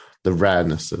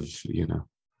rareness of,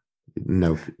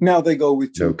 no. Now they go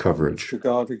with no coverage to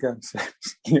guard against it.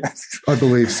 Yes. I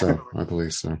believe so.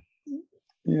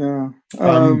 Yeah.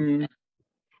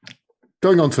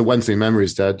 Going on to Wednesday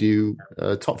memories, Dad, do you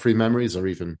top 3 memories, or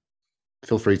even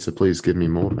feel free to please give me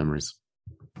more memories?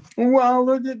 Well,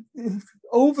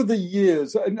 over the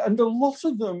years, and a lot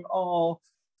of them are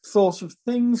sort of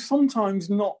things sometimes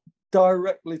not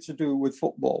directly to do with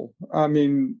football. I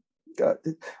mean,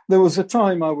 there was a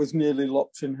time I was nearly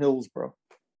locked in Hillsborough.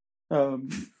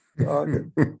 I'd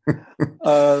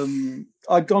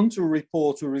gone to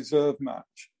report a reserve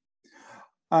match,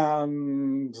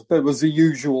 and there was the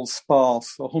usual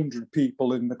sparse 100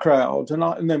 people in the crowd,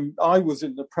 and then I was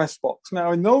in the press box.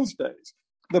 Now, in those days,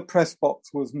 the press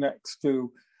box was next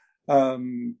to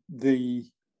the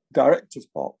director's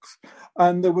box,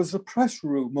 and there was a press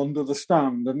room under the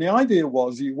stand. And the idea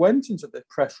was you went into the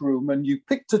press room and you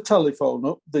picked a telephone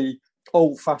up, the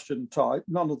old-fashioned type,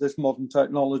 none of this modern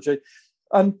technology,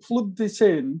 and plugged it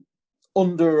in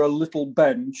under a little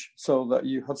bench so that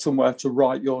you had somewhere to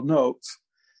write your notes.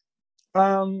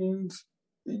 And,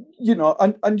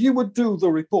 and you would do the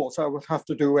report. I would have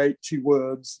to do 80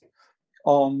 words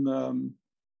on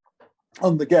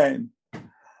the game.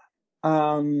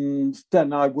 And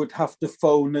then I would have to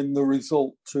phone in the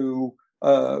result to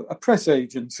a press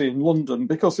agency in London,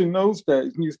 because in those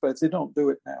days, newspapers, they don't do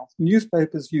it now.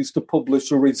 Newspapers used to publish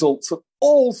the results of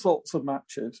all sorts of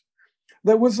matches.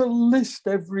 There was a list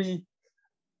every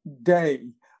day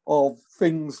of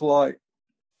things like,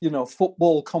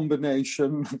 football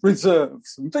combination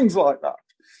reserves and things like that.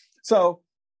 So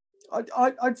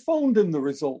I'd phoned in the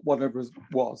result, whatever it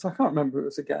was. I can't remember who it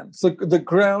was again. So the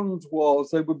ground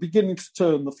was, they were beginning to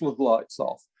turn the floodlights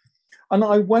off. And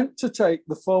I went to take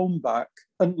the phone back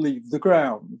and leave the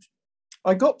ground.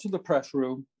 I got to the press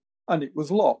room and it was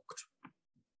locked.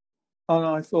 And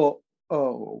I thought,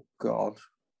 oh, God.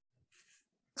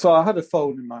 So I had a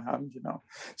phone in my hand,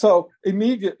 So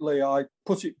immediately I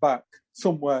put it back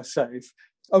somewhere safe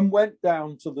and went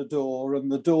down to the door,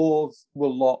 and the doors were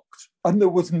locked and there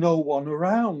was no one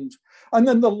around. And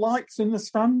then the lights in the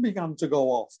stand began to go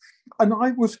off. And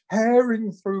I was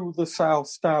herring through the south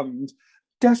stand,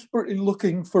 desperately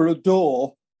looking for a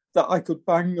door that I could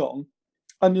bang on.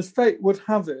 And as fate would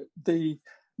have it,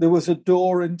 there was a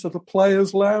door into the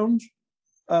players' lounge,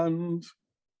 and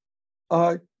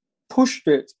I pushed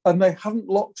it and they hadn't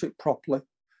locked it properly.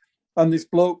 And this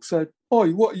bloke said,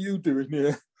 "Oi, what are you doing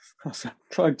here?" I said,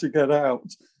 "Trying to get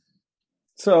out."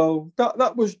 So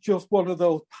that was just one of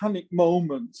those panic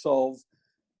moments of,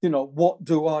 what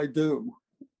do I do?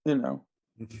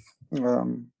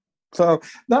 So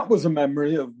that was a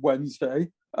memory of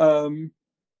Wednesday.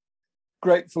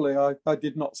 Gratefully, I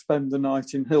did not spend the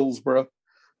night in Hillsborough,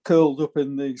 curled up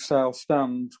in the south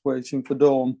stand waiting for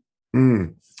dawn.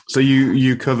 So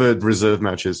you covered reserve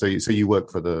matches. So you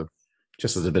work for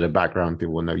just as a bit of background,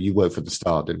 people will know, you work for the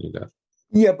Star, didn't you, Dad?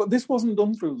 Yeah, but this wasn't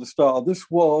done through the Star. This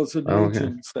was an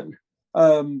agency,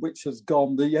 which has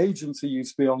gone. The agency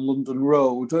used to be on London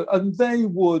Road, and they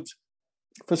would,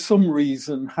 for some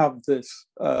reason, have this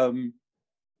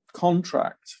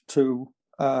contract to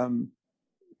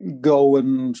go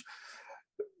and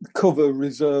cover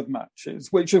reserve matches,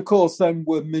 which, of course, then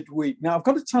were midweek. Now, I've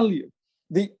got to tell you,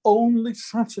 the only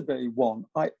Saturday one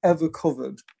I ever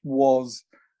covered was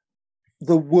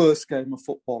the worst game of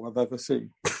football I've ever seen.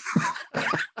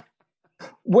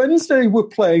 Wednesday were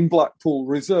playing Blackpool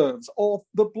Reserves, or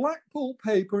the Blackpool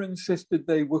paper insisted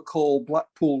they were called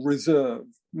Blackpool Reserve,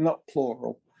 not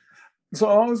plural. So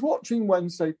I was watching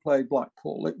Wednesday play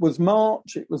Blackpool. It was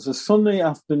March. It was a sunny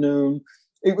afternoon.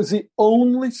 It was the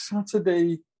only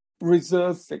Saturday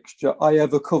reserve fixture I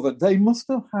ever covered. They must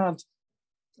have had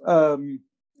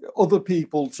other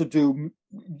people to do,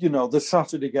 the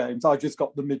Saturday games. I just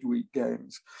got the midweek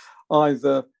games,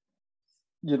 either,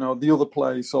 the other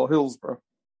place or Hillsborough.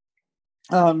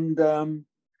 And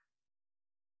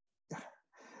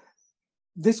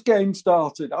this game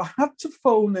started. I had to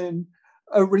phone in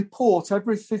a report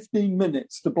every 15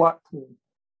 minutes to Blackpool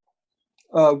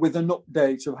with an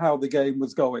update of how the game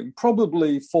was going,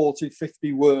 probably 40,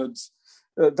 50 words.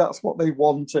 That's what they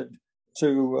wanted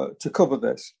to cover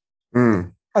this.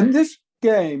 Mm. And this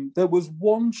game, there was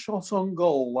one shot on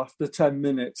goal after 10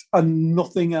 minutes and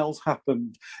nothing else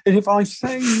happened. And if I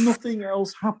say nothing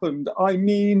else happened, I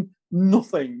mean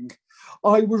nothing.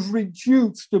 I was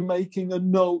reduced to making a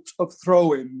note of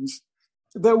throw-ins.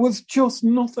 There was just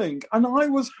nothing. And I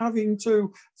was having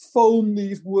to phone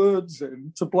these words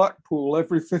in to Blackpool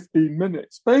every 15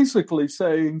 minutes, basically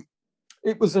saying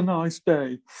it was a nice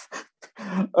day.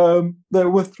 There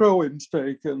were throw-ins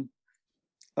taken.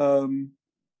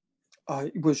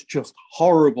 It was just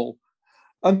horrible.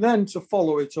 And then to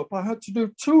follow it up, I had to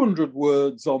do 200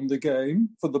 words on the game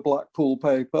for the Blackpool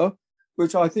paper,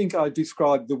 which I think I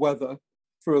described the weather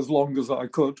for as long as I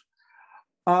could.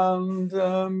 And...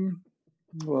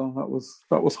 well, that was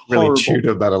horrible. Really chewed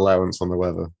up that allowance on the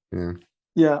weather. Yeah.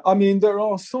 Yeah, I mean, there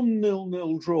are some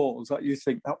 0-0 draws that you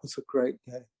think that was a great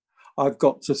game. I've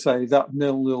got to say that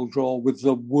 0-0 draw was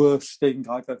the worst thing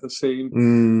I've ever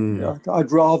seen. Yeah,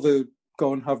 I'd rather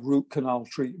go and have root canal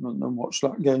treatment than watch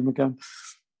that game again.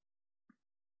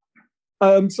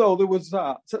 So there was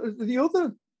that. So the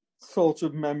other sort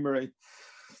of memory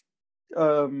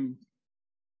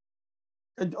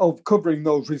of covering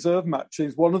those reserve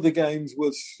matches, one of the games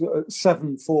was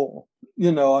 7-4,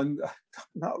 and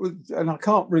that was, and I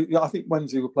can't really, I think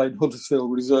Wednesday were playing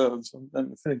Huddersfield reserves and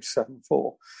then finished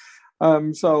 7-4.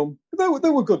 So there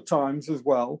were good times as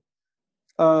well.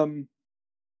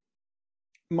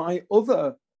 My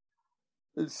other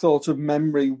sort of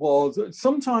memory was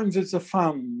sometimes as a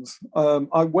fans,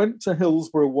 I went to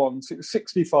Hillsborough once, it was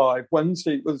 65,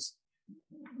 Wednesday it was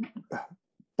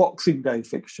Boxing Day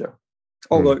fixture.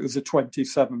 Although it was the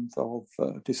 27th of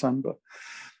December.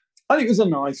 And it was a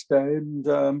nice day. And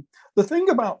the thing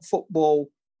about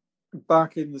football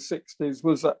back in the 60s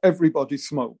was that everybody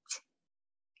smoked.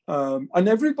 And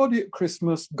everybody at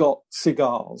Christmas got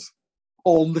cigars,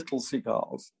 or little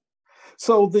cigars.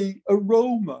 So the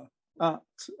aroma at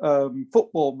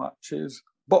football matches,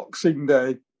 Boxing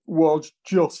Day, was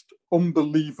just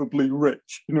unbelievably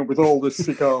rich, with all this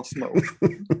cigar smoke.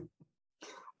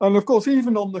 And of course,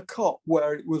 even on the cot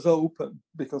where it was open,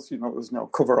 because there was no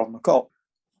cover on the cot.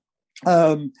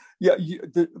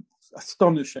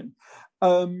 Astonishing.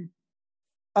 And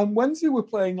Wednesday were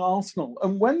playing Arsenal,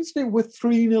 and Wednesday were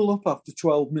 3-0 up after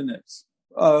 12 minutes.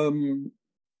 And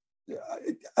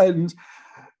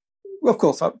of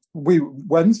course, we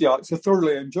Wednesdayites are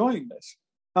thoroughly enjoying this.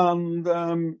 And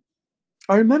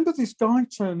I remember this guy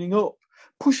turning up,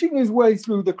 pushing his way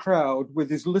through the crowd with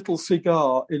his little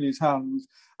cigar in his hand.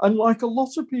 And like a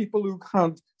lot of people who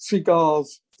had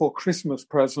cigars for Christmas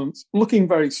presents, looking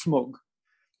very smug,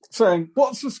 saying,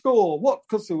 "What's the score?"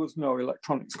 Because there was no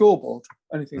electronic scoreboard,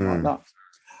 anything like that.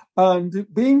 And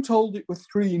being told it was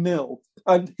 3-0,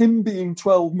 and him being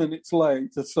 12 minutes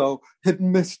late, so he'd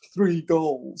missed 3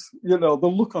 goals. The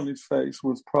look on his face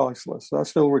was priceless. I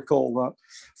still recall that.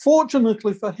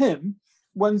 Fortunately for him,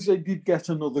 Wednesday did get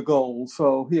another goal,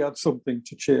 so he had something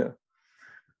to cheer.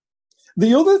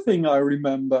 The other thing I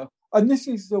remember, and this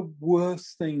is the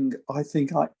worst thing I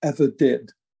think I ever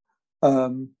did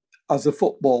as a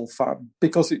football fan,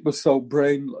 because it was so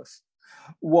brainless,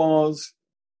 was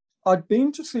I'd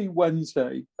been to see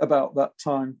Wednesday about that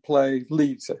time play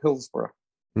Leeds at Hillsborough.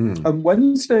 And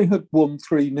Wednesday had won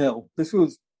 3-0. This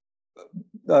was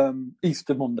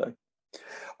Easter Monday.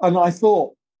 And I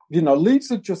thought, Leeds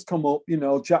had just come up,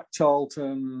 Jack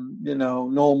Charlton,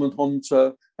 Norman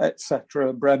Hunter,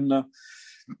 etc., Bremner.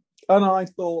 And I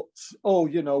thought,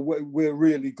 we're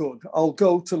really good. I'll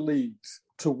go to Leeds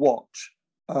to watch,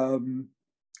 the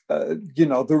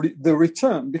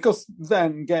return. Because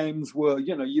then games were,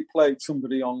 you played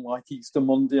somebody on like Easter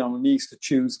Monday, on an Easter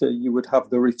Tuesday, you would have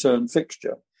the return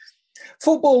fixture.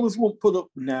 Footballers won't put up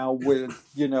now with,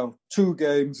 2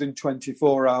 games in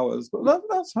 24 hours. But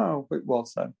that's how it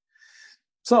was then.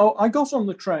 So I got on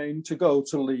the train to go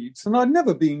to Leeds, and I'd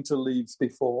never been to Leeds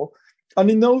before. And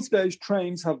in those days,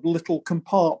 trains had little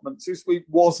compartments. It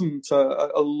wasn't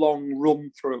a long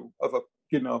run through of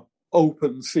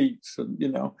open seats,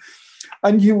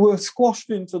 and you were squashed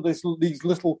into these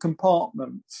little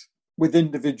compartments with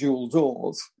individual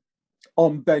doors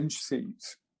on bench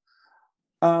seats.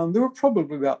 And there were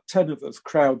probably about 10 of us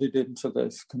crowded into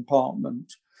this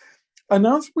compartment. And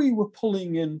as we were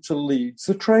pulling into Leeds,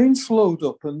 the train slowed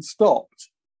up and stopped.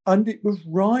 And it was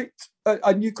right,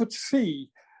 and you could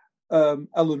see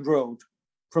Elland Road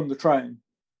from the train.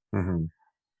 Mm-hmm.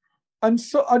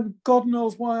 And God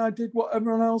knows why I did what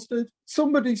everyone else did.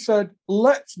 Somebody said,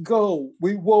 let's go.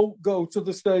 We won't go to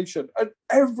the station. And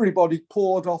everybody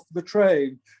poured off the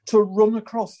train to run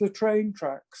across the train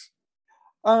tracks.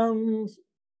 And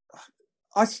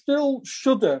I still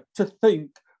shudder to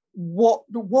think what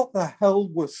the hell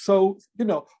was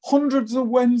hundreds of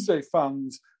Wednesday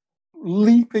fans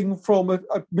leaping from an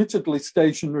admittedly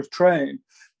stationary train,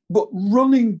 but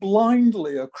running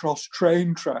blindly across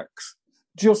train tracks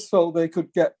just so they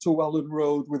could get to Elland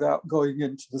Road without going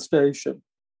into the station.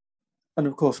 And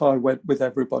of course, I went with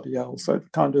everybody else. So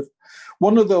kind of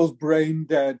one of those brain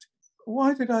dead,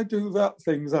 why did I do that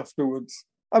things afterwards?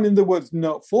 I mean,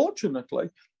 fortunately,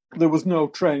 there was no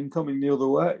train coming the other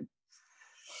way.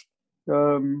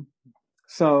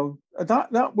 So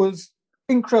that was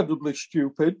incredibly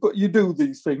stupid, but you do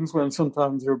these things when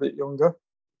sometimes you're a bit younger.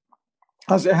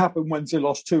 As it happened, Wednesday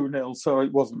lost 2-0, so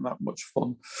it wasn't that much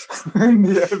fun. In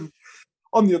the end,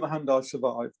 on the other hand, I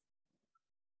survived.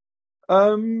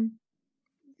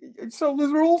 So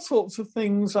there are all sorts of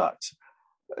things that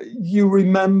you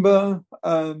remember.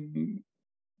 I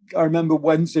remember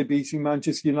Wednesday beating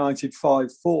Manchester United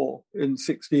 5-4 in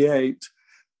 '68,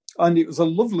 and it was a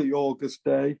lovely August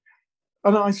day.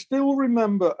 And I still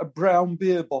remember a brown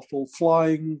beer bottle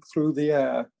flying through the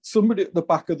air. Somebody at the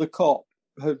back of the Kop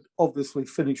had obviously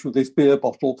finished with this beer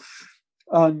bottle,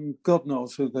 and God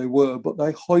knows who they were, but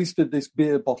they hoisted this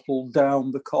beer bottle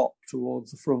down the Kop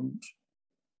towards the front.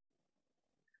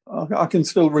 I can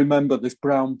still remember this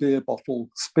brown beer bottle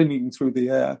spinning through the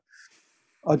air.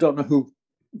 I don't know who.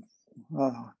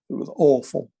 It was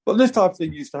awful. But this type of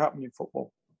thing used to happen in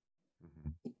football.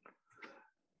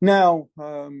 Now,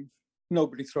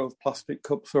 nobody throws plastic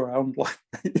cups around like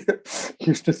they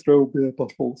used to throw beer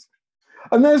bottles.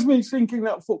 And there's me thinking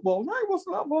that football, no, it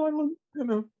wasn't that violent,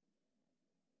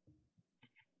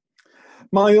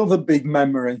 My other big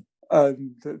memory,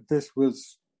 and this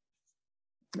was,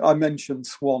 I mentioned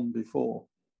Swan before.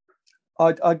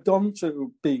 I'd gone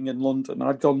to, being in London,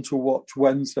 I'd gone to watch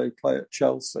Wednesday play at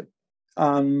Chelsea.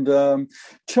 And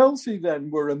Chelsea then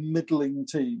were a middling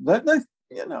team. They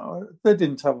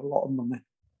didn't have a lot of money.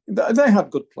 They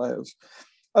had good players.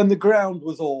 And the ground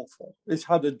was awful. It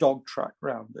had a dog track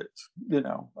round it,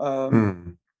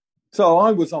 So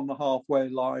I was on the halfway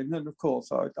line. And of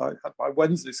course, I had my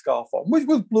Wednesday scarf on, which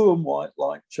was blue and white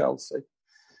like Chelsea.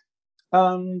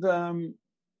 And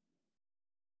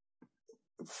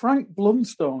Frank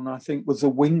Blunstone, I think, was a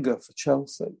winger for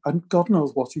Chelsea. And God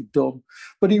knows what he'd done.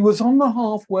 But he was on the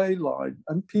halfway line.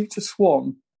 And Peter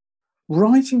Swan,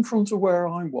 right in front of where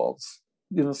I was,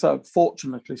 so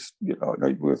fortunately, we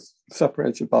were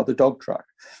separated by the dog track.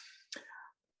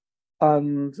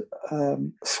 And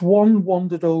Swan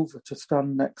wandered over to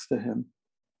stand next to him.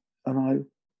 And I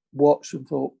watched and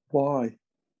thought, why?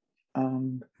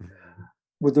 And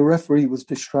with the referee was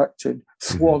distracted,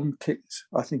 Swan kicked,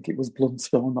 I think it was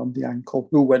Blunstone on the ankle,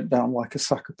 who went down like a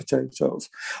sack of potatoes.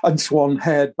 And Swan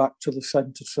haired back to the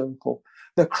centre circle.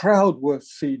 The crowd were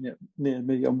seeing it near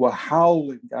me and were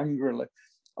howling angrily.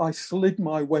 I slid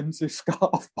my Wednesday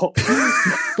scarf off.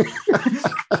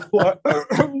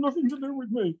 Nothing to do with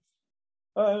me.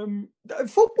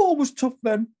 Football was tough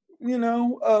then,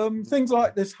 things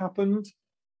like this happened.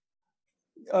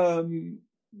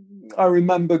 I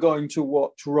remember going to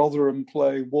watch Rotherham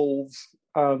play Wolves,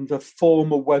 and a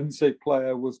former Wednesday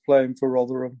player was playing for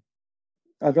Rotherham.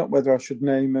 I don't know whether I should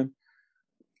name him,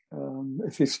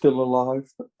 if he's still alive.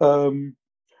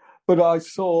 But I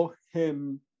saw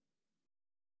him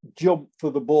jump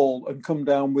for the ball and come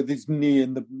down with his knee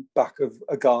in the back of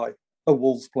a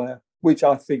Wolves player, which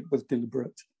I think was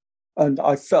deliberate. And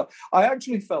I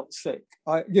actually felt sick.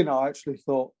 I actually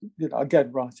thought,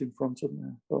 again, right in front of me,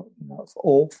 I thought, it's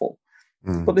awful.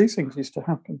 But these things used to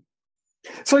happen.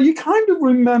 So you kind of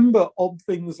remember odd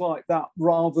things like that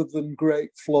rather than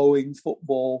great flowing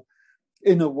football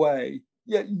in a way.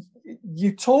 Yeah,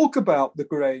 you talk about the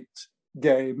great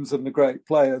games and the great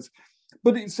players,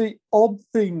 but it's the odd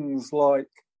things like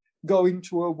going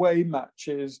to away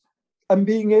matches and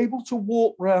being able to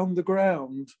walk round the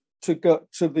ground to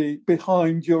get to the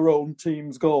behind your own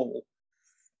team's goal.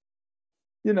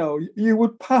 You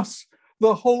would pass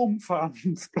the home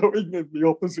fans going in the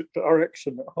opposite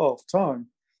direction at half time.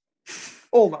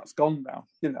 All that's gone now,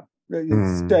 you know.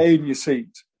 You stay in your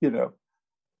seat, you know.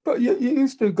 But you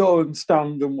used to go and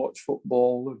stand and watch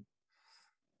football, and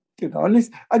you know. And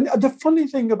the funny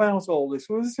thing about all this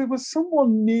was there was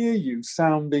someone near you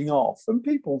sounding off, and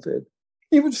people did.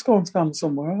 You would just go and stand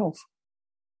somewhere else.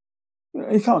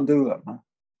 You can't do that now.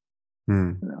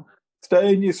 You know,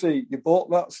 stay in your seat. You bought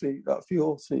that seat. That's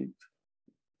your seat.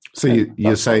 So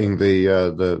you're saying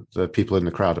the people in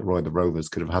the crowd at Roy the Rovers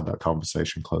could have had that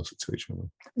conversation closer to each other?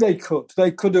 They could.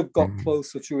 They could have got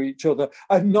closer to each other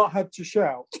and not had to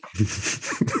shout.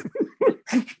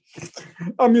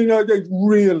 I mean, they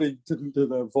really didn't do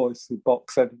their voice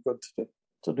box any good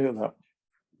to do that.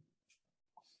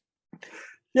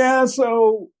 Yeah,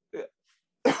 so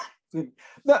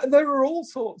there were all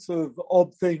sorts of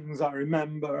odd things I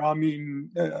remember. I mean,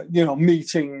 you know,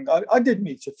 meeting. I did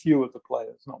meet a few of the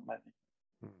players, not many.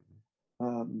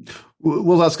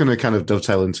 Well, that's going to kind of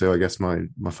dovetail into, I guess, my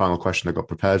final question I got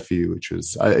prepared for you, which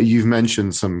was you've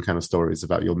mentioned some kind of stories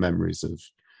about your memories of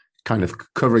kind of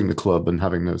covering the club and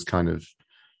having those kind of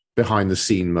behind the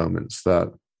scene moments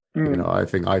that, you know, I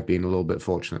think I've been a little bit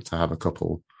fortunate to have a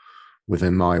couple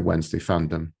within my Wednesday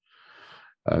fandom.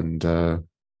 And,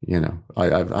 you know, I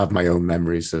have my own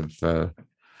memories of,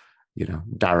 you know,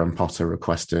 Darren Potter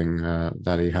requesting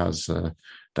that he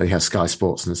has Sky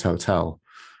Sports in his hotel.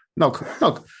 Not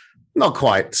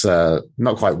quite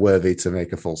worthy to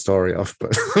make a full story of,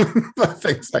 but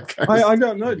things that kind of I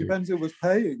don't know. It depends who was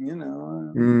paying, you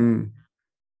know.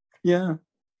 Yeah.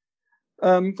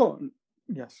 Go on.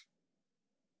 Yes.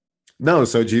 No.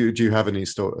 So do you have any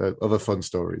other fun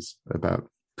stories about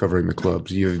covering the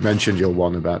clubs? You've mentioned your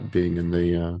one about being in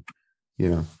the, you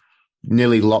know,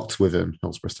 nearly locked within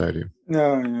Hillsborough Stadium.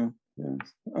 No, yeah.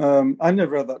 I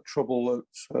never had that trouble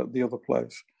at the other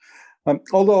place.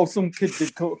 Although a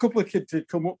couple of kids did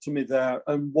come up to me there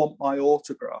and want my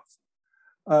autograph,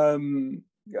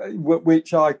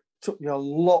 which I took me a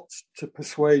lot to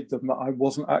persuade them that I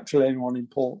wasn't actually anyone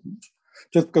important,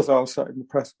 just because I was sat in the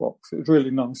press box. It was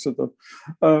really nice of them.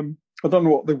 I don't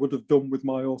know what they would have done with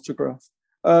my autograph,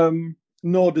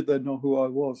 nor did they know who I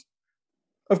was.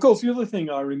 Of course, the other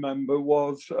thing I remember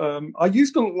was I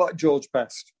used to look like George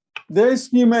Best. This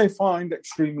you may find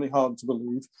extremely hard to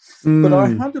believe, but I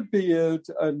had a beard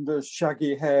and a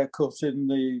shaggy haircut in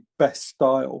the Best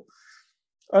style.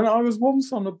 And I was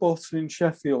once on a bus in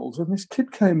Sheffield, and this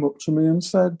kid came up to me and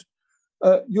said,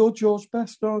 "You're George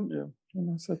Best, aren't you?"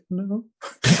 And I said, "No."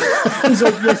 He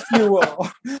said, "Yes, you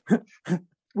are.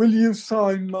 Will you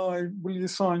sign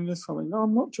this?" I mean, "No,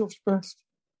 I'm not George Best."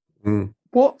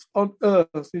 What on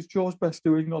earth is George Best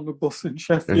doing on the bus in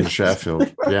Sheffield? In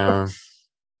Sheffield, yeah.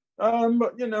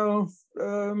 But you know,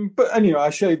 but anyway, I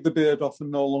shaved the beard off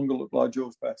and no longer looked like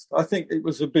George Best. I think it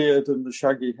was the beard and the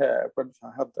shaggy hair, which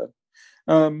I had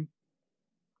then,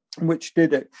 which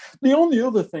did it. The only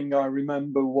other thing I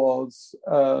remember was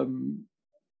I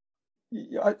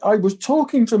was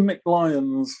talking to Mick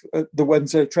Lyons at the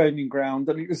Wednesday training ground,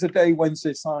 and it was the day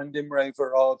Wednesday signed Imre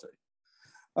Varadi.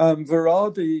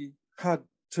 Varadi had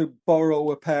to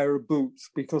borrow a pair of boots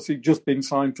because he'd just been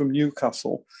signed from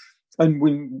Newcastle. And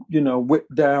we, you know,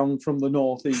 whipped down from the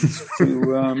northeast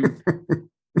to,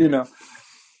 you know,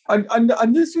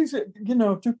 and this is, you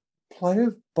know, do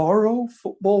players borrow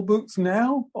football boots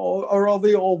now, or are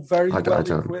they all very well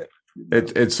equipped?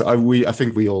 I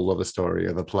think we all love a story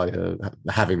of a player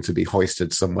having to be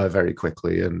hoisted somewhere very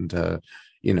quickly, and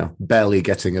you know, barely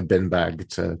getting a bin bag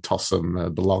to toss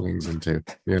some belongings into,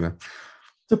 you know,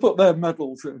 to put their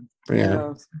medals in. Yeah. You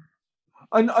know?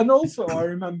 And also, I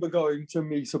remember going to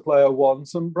meet a player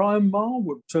once, and Brian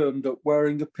Marwood turned up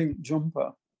wearing a pink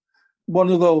jumper, one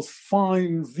of those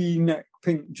fine V-neck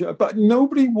pink jumpers. But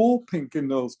nobody wore pink in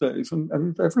those days,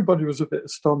 and everybody was a bit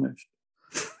astonished.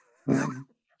 Did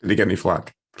he get any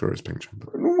flack for his pink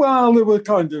jumper? Well, there were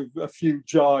kind of a few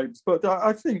jibes, but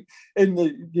I think in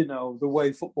the, you know, the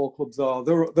way football clubs are,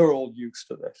 they're all used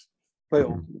to this. They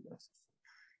all do this.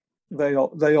 They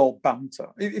all banter.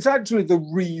 It's actually the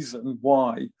reason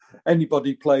why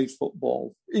anybody plays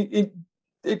football.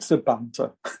 It's a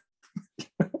banter.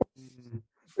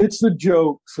 It's the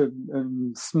jokes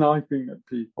and sniping at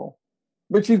people,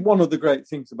 which is one of the great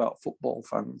things about football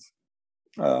fans.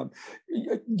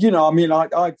 You know, I mean,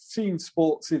 I've seen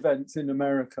sports events in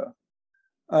America,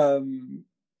 and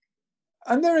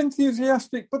they're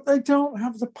enthusiastic, but they don't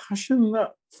have the passion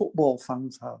that football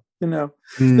fans have. You know,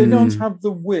 they don't have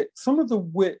the wit. Some of the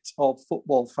wit of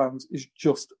football fans is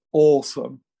just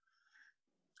awesome.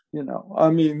 You know,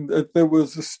 I mean, there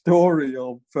was a story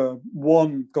of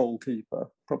one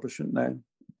goalkeeper, probably shouldn't name,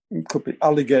 it could be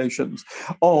allegations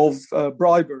of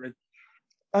bribery.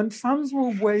 and fans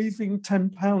were waving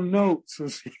 £10 notes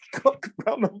as he got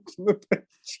onto the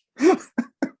pitch.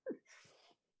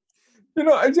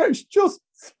 It's just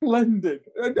splendid.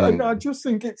 And I just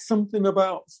think it's something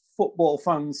about football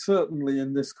fans, certainly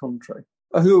in this country,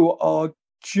 who are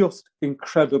just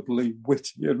incredibly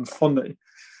witty and funny.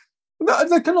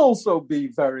 They can also be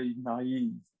very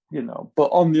naive, but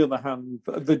on the other hand,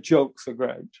 the jokes are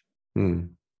great.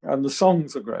 And the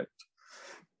songs are great.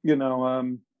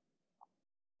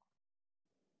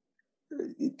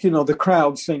 The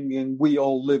crowd singing "We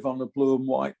All Live on a Blue and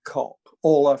White Cop."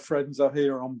 All our friends are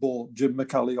here on board. Jim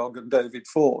McCalliog and David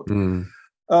Ford.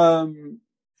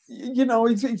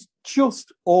 It's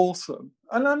just awesome.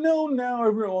 And I know now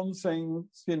everyone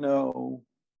sings,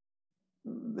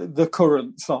 the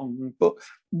current song, but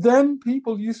then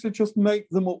people used to just make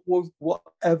them up with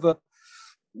whatever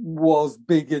was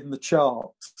big in the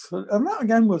charts. And that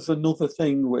again was another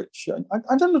thing which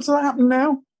I don't know, does that happen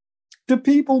now? Do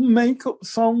people make up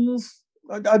songs?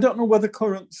 I don't know whether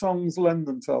current songs lend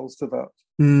themselves to that.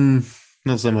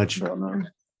 Not so much. I don't know.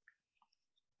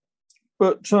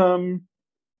 But can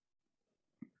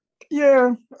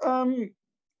you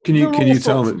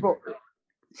tell me?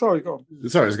 Sorry, go on.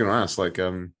 Sorry, I was going to ask.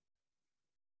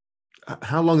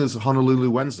 How long has Honolulu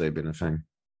Wednesday been a thing?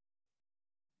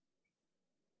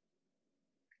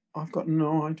 I've got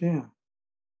no idea.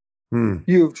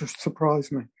 You've just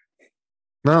surprised me.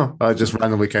 No, I just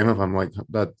randomly came up. I'm like,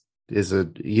 that is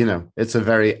it's a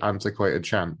very antiquated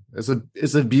chant.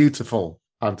 It's a beautiful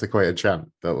antiquated chant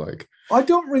that I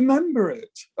don't remember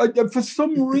it. For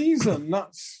some reason,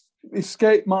 that's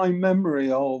escaped my memory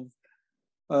of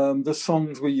the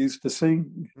songs we used to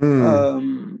sing.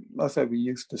 I say we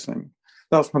used to sing.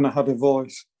 That's when I had a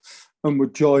voice and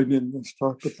would join in this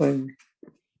type of thing.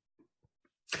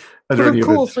 But of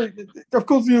course,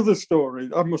 the other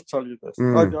story, I must tell you this.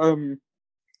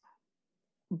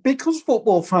 Because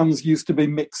football fans used to be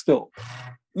mixed up,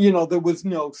 there was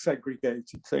no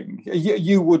segregated thing.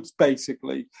 You would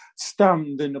basically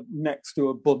stand next to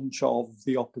a bunch of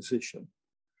the opposition.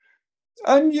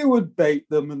 And you would bait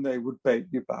them and they would bait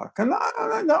you back. And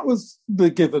that was the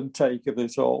give and take of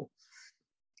it all.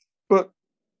 But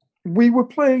we were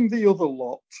playing the other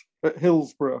lot at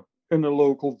Hillsborough in a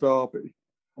local derby.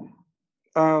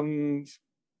 And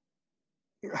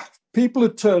people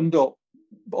had turned up,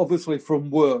 obviously from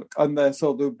work, and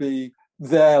so there'd be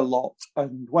their lot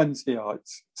and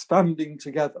Wednesdayites standing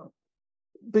together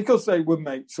because they were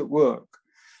mates at work.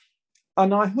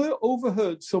 And I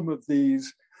overheard some of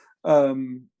these,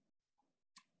 whatever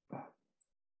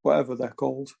they're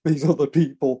called, these other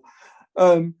people.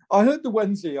 I heard the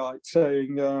Wednesdayites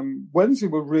saying, Wednesday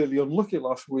were really unlucky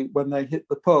last week when they hit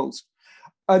the post.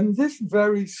 And this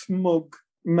very smug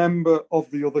member of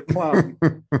the other clan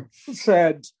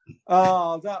said,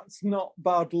 that's not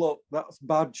bad luck, that's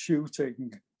bad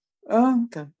shooting.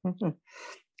 Okay.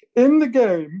 In the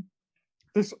game,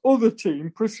 this other team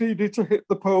proceeded to hit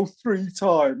the post 3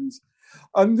 times.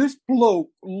 And this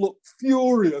bloke looked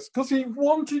furious because he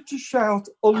wanted to shout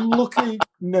unlucky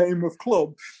name of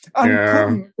club and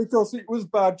couldn't because it was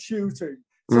bad shooting.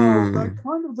 So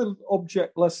kind of the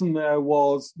object lesson there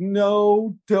was,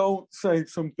 no, don't say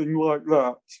something like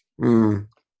that.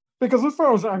 Because as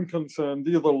far as I'm concerned,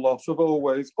 the other lot have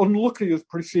always, unlucky has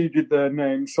preceded their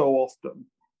name so often.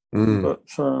 But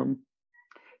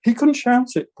he couldn't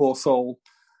shout it, poor soul.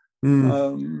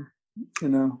 The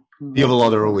other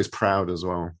lot are always proud as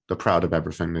well. They're proud of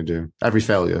everything they do. Every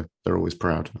failure, they're always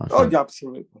proud. Oh, yeah,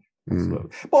 absolutely.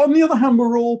 But on the other hand,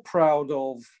 we're all proud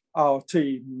of our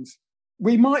teams.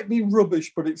 We might be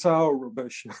rubbish, but it's our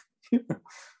rubbish.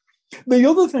 The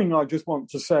other thing I just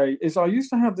want to say is I used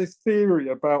to have this theory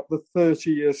about the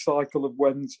 30-year cycle of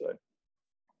Wednesday.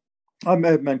 I may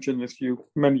have mentioned this to you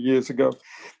many years ago.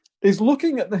 Is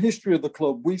looking at the history of the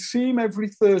club, we seem every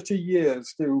 30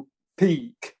 years to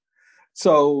peak.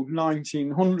 So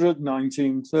 1900,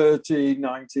 1930,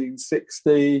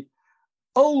 1960.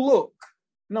 Oh, look,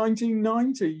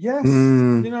 1990. Yes.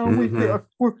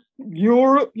 We're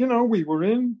Europe, we were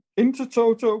in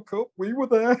Intertoto Cup. We were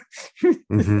there.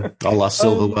 Our last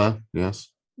silverware, yes.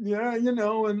 Yeah, and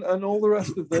all the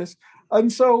rest of this.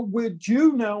 And so we're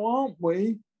due now, aren't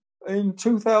we, in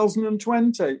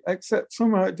 2020, except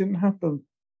somehow it didn't happen.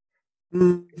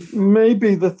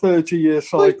 Maybe the 30-year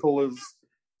cycle has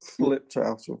slipped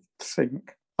out of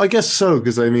sync. I guess so,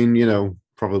 because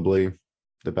probably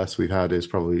the best we've had is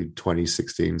probably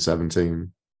 2016,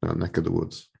 17, that neck of the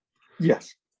woods.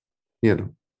 Yes.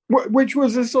 Which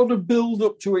was a sort of build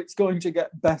up to it's going to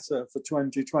get better for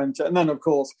 2020. And then, of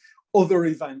course, other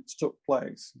events took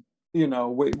place,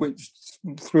 which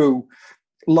threw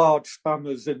large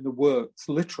spanners in the works,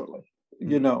 literally.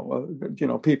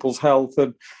 People's health,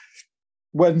 and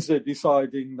Wednesday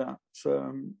deciding that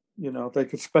they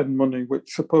could spend money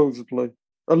which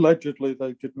allegedly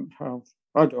they didn't have.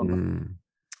 I don't know.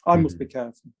 I must be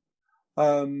careful.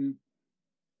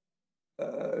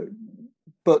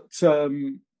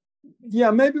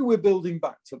 Maybe we're building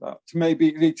back to that. Maybe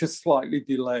it's just slightly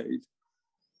delayed.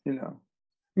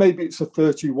 Maybe it's a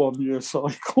 31-year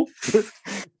cycle,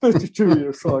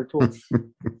 32-year cycle.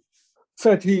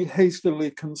 Said he,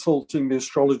 hastily consulting the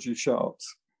astrology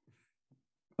charts.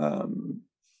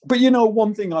 But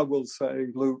one thing I will say,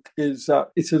 Luke, is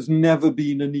that it has never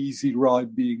been an easy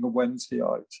ride being a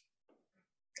Wednesdayite.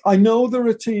 I know there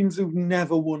are teams who've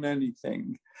never won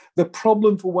anything. The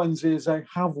problem for Wednesday is they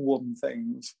have won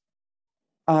things,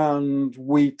 and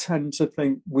we tend to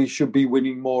think we should be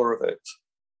winning more of it.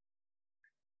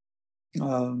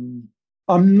 I'm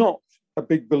not a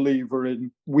big believer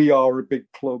in we are a big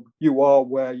club. You are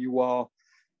where you are.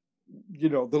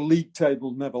 The league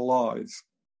table never lies,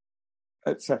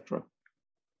 etc.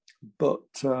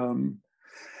 But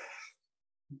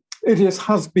it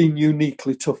has been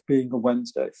uniquely tough being a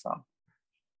Wednesday fan.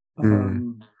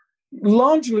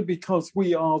 Largely because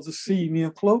we are the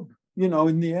senior club,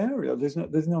 in the area. There's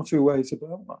no two ways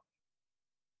about that.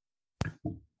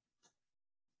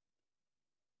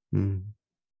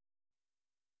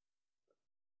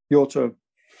 Your turn.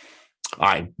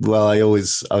 I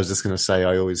was just going to say,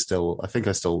 I think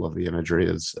I still love the imagery,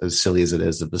 as silly as it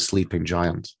is, of the sleeping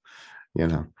giant,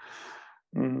 the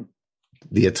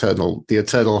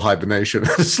eternal hibernation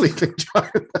of the sleeping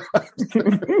giant.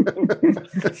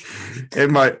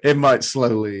 It might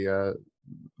slowly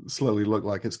look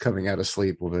like it's coming out of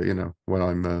sleep, or when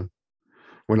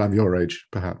I'm your age,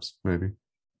 perhaps, maybe.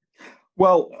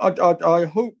 Well, I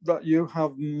hope that you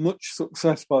have much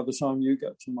success by the time you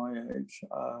get to my age.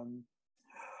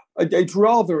 It's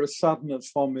rather a sadness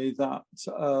for me that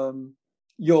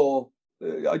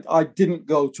I didn't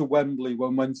go to Wembley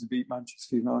when Wednesday beat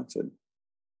Manchester United.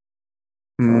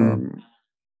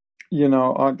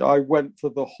 I went for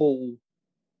the Hull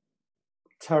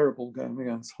terrible game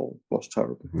against Hull. Was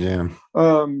terrible. Yeah.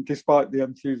 Despite the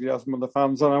enthusiasm of the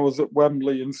fans, and I was at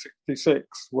Wembley in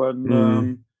 '66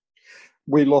 when.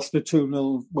 We lost a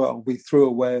 2-0. Well, we threw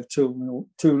away a 2-0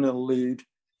 lead.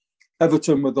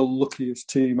 Everton were the luckiest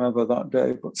team ever that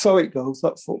day, but so it goes.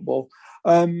 That's football.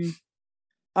 I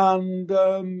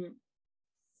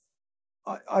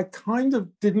kind of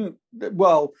didn't.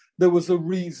 Well, there was a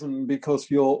reason,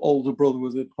 because your older brother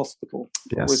was in hospital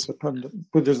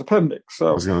with his appendix. So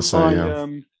I was going to say,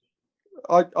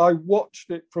 I watched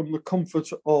it from the comfort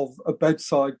of a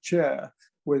bedside chair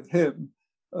with him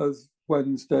as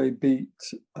Wednesday beat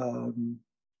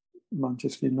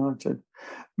Manchester United.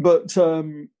 But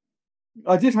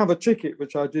I did have a ticket,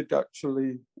 which I did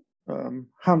actually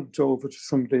hand over to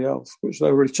somebody else, which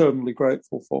they were eternally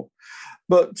grateful for.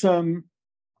 But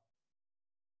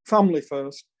family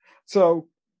first. So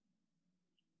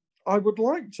I would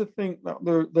like to think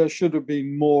that there should have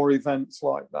been more events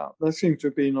like that. There seem to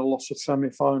have been a lot of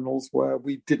semi-finals where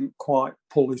we didn't quite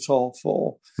pull it off,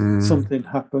 or something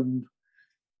happened.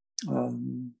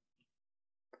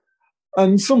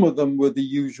 And some of them were the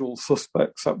usual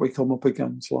suspects that we come up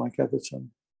against, like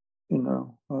Everton,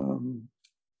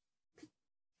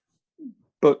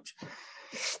 but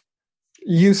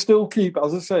you still keep,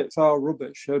 as I say, it's our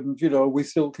rubbish, and we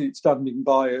still keep standing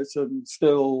by it, and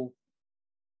still,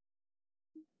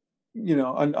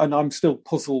 and I'm still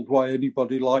puzzled why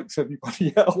anybody likes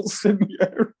anybody else in the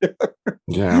area.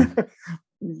 Yeah.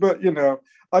 But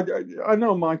I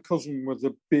know my cousin was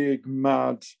a big,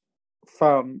 mad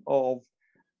fan of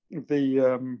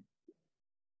the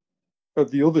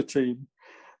other team,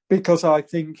 because I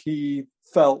think he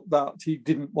felt that he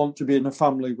didn't want to be in a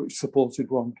family which supported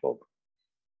one club.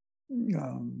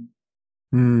 And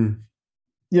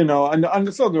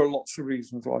so there are lots of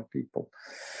reasons why people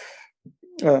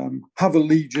have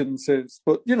allegiances.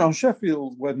 But,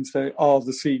 Sheffield Wednesday are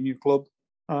the senior club,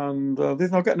 and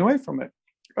there's no getting away from it.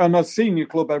 And as senior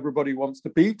club, everybody wants to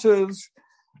beat us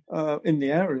in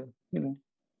the area,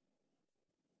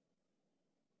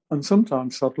 And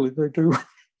sometimes, sadly, they do.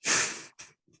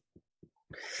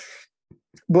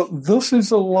 But this is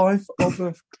the life of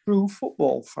a true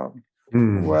football fan.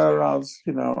 Whereas,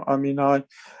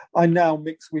 I now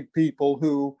mix with people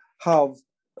who have,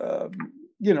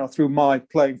 through my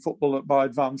playing football at my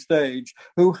advanced age,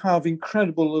 who have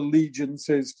incredible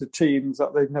allegiances to teams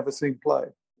that they've never seen play.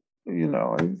 I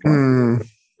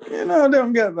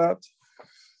don't get that.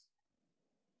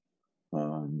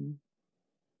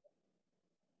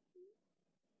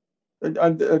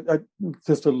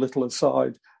 just a little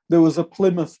aside, there was a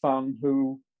Plymouth fan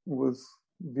who was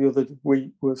the other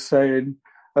week was saying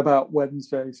about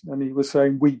Wednesdays, and he was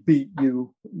saying, we beat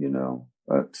you,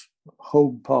 at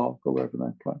Home Park or wherever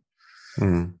they play.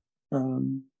 Mm.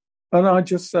 And I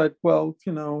just said, well,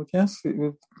 yes, it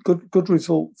was good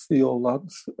result for your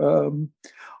lads.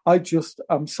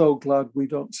 I'm so glad we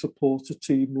don't support a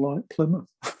team like Plymouth.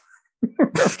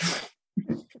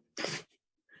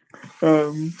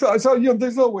 So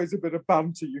there's always a bit of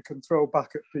banter you can throw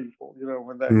back at people,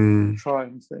 when they're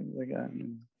trying things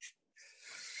again.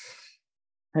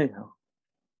 Hey,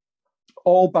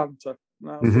 all banter.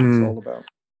 That's what it's all about.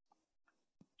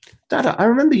 Dad, I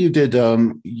remember you did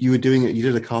you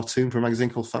did a cartoon for a magazine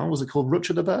called Foul. Was it called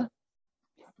Rupture the Bear?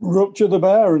 Rupture the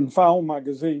Bear and Foul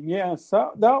magazine. Yes,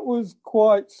 that was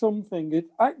quite something. It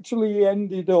actually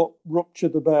ended up, Rupture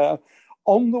the Bear,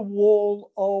 on the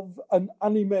wall of an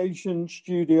animation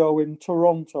studio in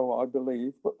Toronto, I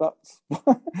believe, but that's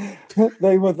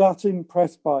they were that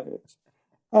impressed by it.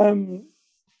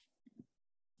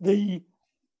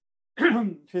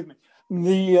 Excuse me.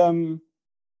 The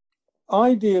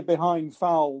idea behind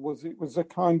Foul was it was a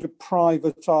kind of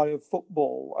private eye of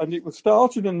football, and it was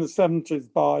started in the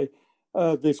 70s by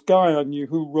this guy I knew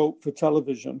who wrote for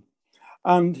television,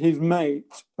 and his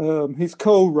mate, his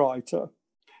co-writer.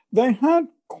 They had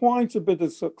quite a bit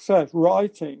of success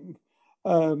writing,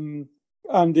 and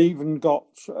even got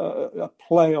a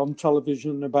play on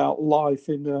television about life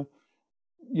in a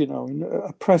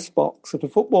press box at a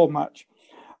football match.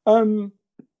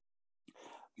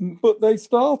 But they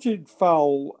started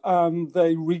Foul and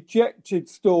they rejected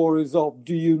stories of,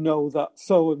 do you know that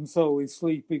so-and-so is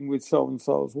sleeping with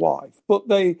so-and-so's wife? But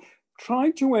they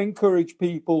tried to encourage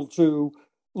people to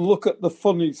look at the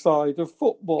funny side of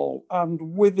football,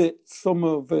 and with it, some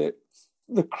of it,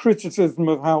 the criticism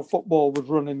of how football was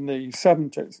run in the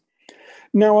 70s.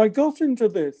 Now, I got into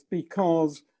this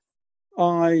because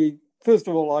first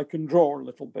of all, I can draw a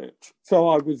little bit, so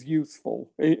I was useful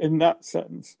in that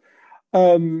sense.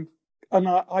 And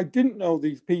I didn't know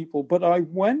these people, but I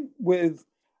went with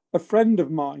a friend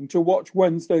of mine to watch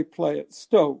Wednesday play at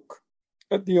Stoke,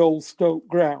 at the old Stoke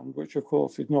ground, which of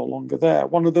course is no longer there.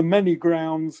 One of the many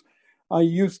grounds I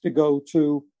used to go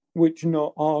to, which are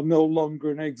no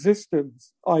longer in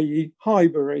existence, i.e.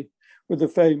 Highbury, with the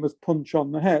famous punch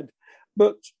on the head.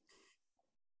 But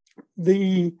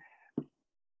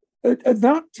at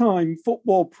that time,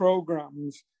 football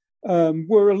programmes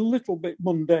were a little bit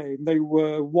mundane. They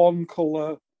were one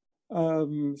colour,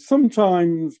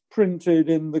 sometimes printed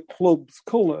in the club's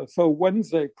colour. So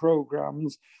Wednesday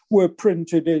programmes were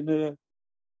printed in a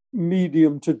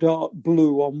medium to dark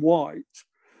blue on white.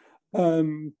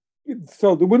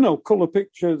 So there were no colour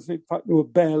pictures. In fact, there were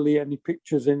barely any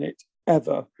pictures in it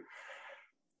ever.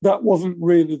 That wasn't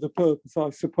really the purpose, I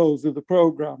suppose, of the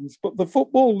programmes. But the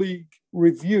Football League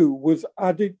Review was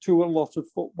added to a lot of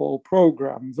football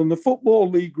programmes. And the Football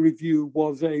League Review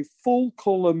was a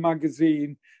full-colour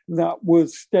magazine that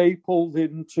was stapled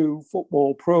into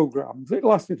football programmes. It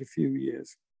lasted a few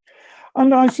years.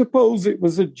 And I suppose it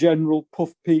was a general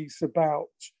puff piece about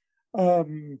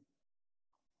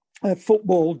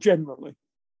football generally.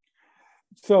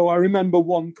 So I remember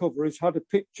one cover, it had a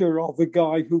picture of a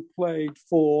guy who played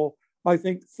for, I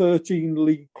think, 13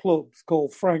 league clubs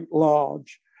called Frank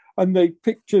Large. And they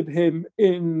pictured him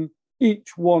in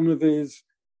each one of his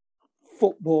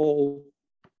football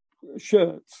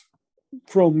shirts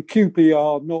from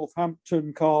QPR,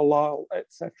 Northampton, Carlisle,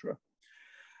 etc.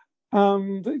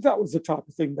 And that was the type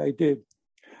of thing they did.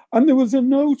 And there was a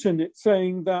note in it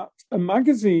saying that a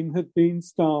magazine had been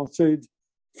started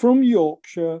from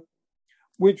Yorkshire,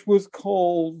 which was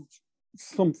called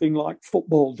something like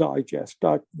Football Digest.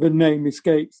 The name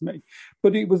escapes me.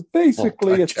 But it was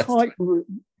basically a type...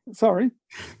 Sorry?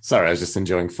 Sorry, I was just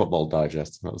enjoying Football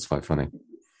Digest. That was quite funny.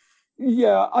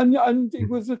 Yeah, and it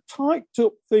was a typed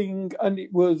up thing, and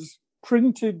it was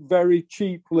printed very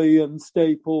cheaply and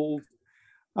stapled,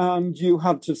 and you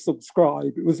had to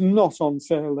subscribe. It was not on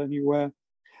sale anywhere.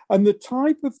 And the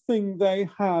type of thing they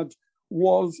had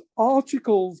was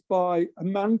articles by a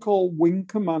man called Wing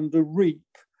Commander Reap.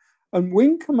 And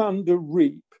Wing Commander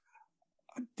Reap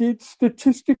did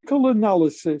statistical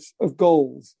analysis of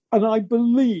goals. And I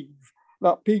believe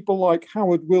that people like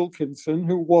Howard Wilkinson,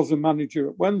 who was a manager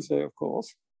at Wednesday, of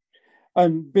course,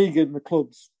 and big in the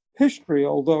club's history,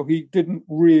 although he didn't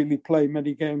really play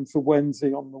many games for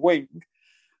Wednesday on the wing,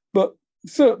 but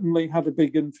certainly had a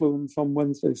big influence on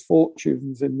Wednesday's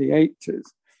fortunes in the 80s.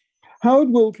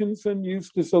 Howard Wilkinson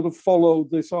used to sort of follow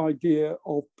this idea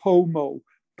of POMO,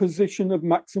 position of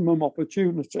maximum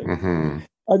opportunity. Mm-hmm.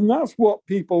 And that's what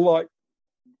people like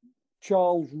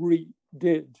Charles Reap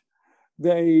did.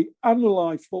 They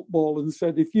analysed football and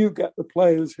said, if you get the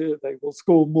players here, they will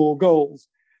score more goals.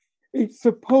 It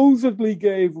supposedly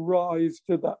gave rise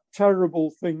to that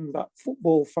terrible thing that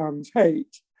football fans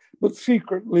hate, but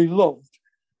secretly loved,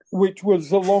 which was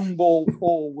the long ball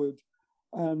forward.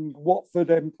 And Watford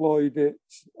employed it,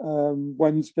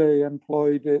 Wednesday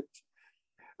employed it.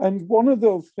 And one of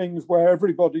those things where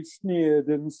everybody sneered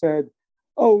and said,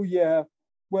 oh, yeah,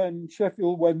 when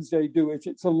Sheffield Wednesday do it,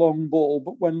 it's a long ball,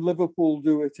 but when Liverpool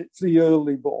do it, it's the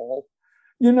early ball.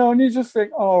 You know, and you just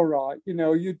think, all right, you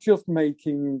know, you're just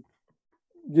making,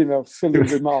 you know, silly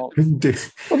remarks.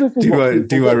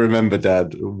 do I remember,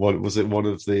 Dad? What was it? One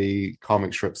of the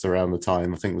comic strips around the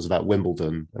time, I think it was about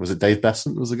Wimbledon. Was it Dave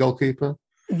Besant was the goalkeeper?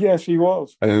 Yes, he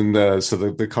was. And so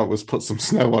the cop was put some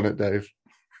snow on it, Dave.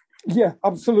 Yeah,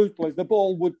 absolutely. The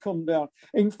ball would come down.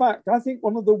 In fact, I think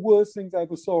one of the worst things I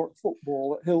ever saw at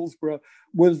football at Hillsborough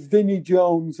was Vinnie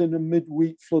Jones in a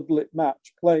midweek floodlit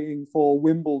match playing for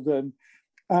Wimbledon.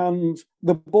 And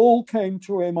the ball came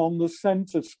to him on the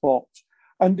centre spot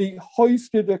and he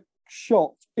hoisted a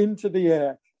shot into the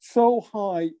air so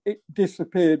high it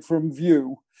disappeared from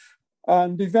view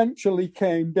and eventually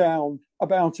came down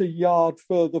about a yard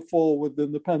further forward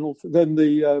than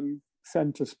the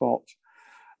centre spot.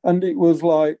 And it was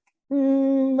like,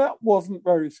 that wasn't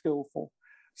very skillful.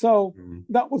 So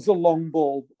that was a long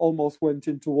ball, almost went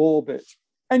into orbit.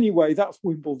 Anyway, that's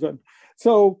Wimbledon.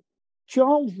 So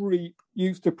Charles Reap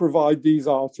used to provide these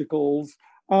articles,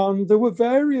 and there were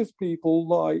various people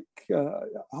like,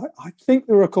 I think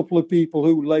there were a couple of people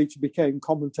who later became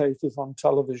commentators on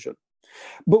television.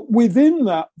 But within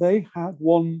that, they had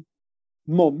one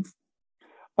month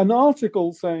an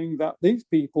article saying that these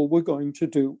people were going to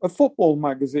do a football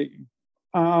magazine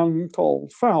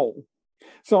called Foul.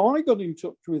 So I got in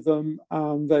touch with them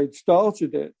and they'd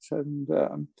started it.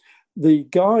 And the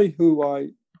guy who I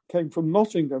came from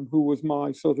Nottingham, who was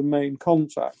my sort of main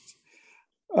contact,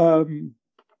 and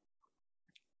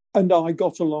I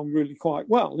got along really quite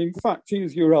well. In fact, he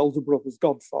is your elder brother's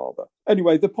godfather.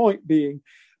 Anyway, the point being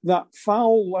that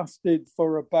Foul lasted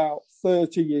for about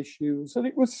 30 issues and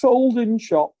it was sold in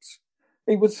shops.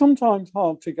 It was sometimes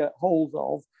hard to get hold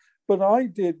of, but I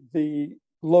did the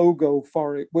logo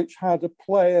for it, which had a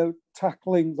player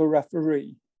tackling the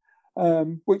referee,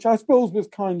 which I suppose was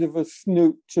kind of a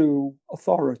snoot to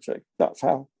authority. That's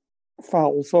how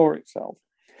Foul saw itself.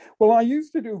 Well, I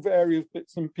used to do various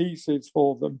bits and pieces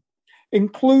for them,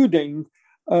 including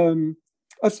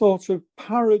a sort of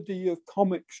parody of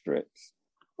comic strips.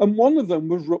 And one of them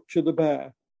was Rupture the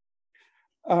Bear.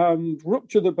 And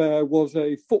Rupture the Bear was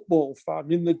a football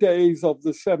fan in the days of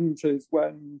the 70s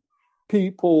when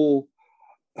people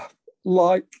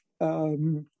like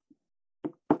punk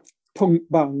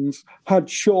bands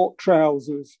had short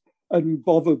trousers and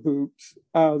bother boots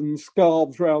and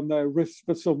scarves around their wrists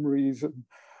for some reason.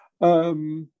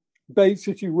 Bay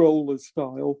City Rollers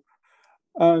style.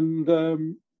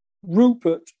 And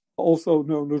Rupert, also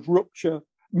known as Rupture,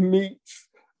 meets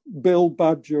Bill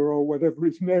Badger or whatever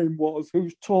his name was,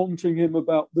 who's taunting him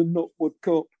about the Nutwood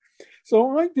Cup.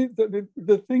 So I did that.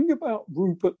 The thing about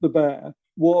Rupert the Bear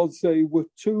was they were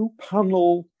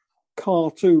 2-panel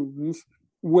cartoons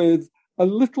with a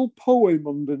little poem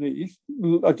underneath,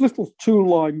 a little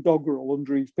 2-line doggerel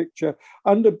under each picture,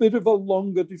 and a bit of a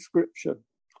longer description.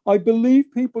 I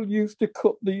believe people used to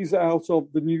cut these out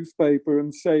of the newspaper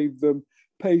and save them,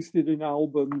 pasted in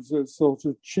albums as sort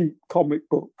of cheap comic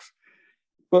books.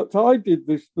 But I did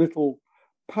this little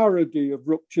parody of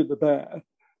Rupture the Bear,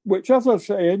 which, as I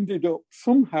say, ended up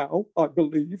somehow, I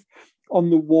believe, on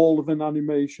the wall of an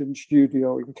animation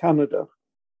studio in Canada.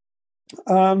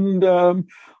 And I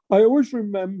always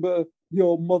remember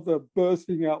your mother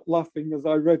bursting out laughing as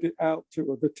I read it out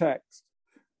to her, the text,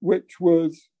 which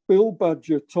was Bill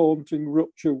Badger taunting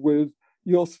Rupture with,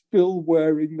 "You're still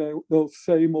wearing those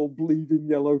same old bleeding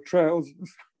yellow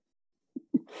trousers."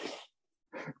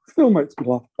 Still makes me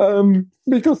laugh,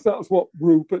 because that's what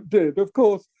Rupert did. Of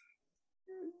course,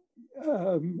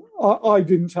 I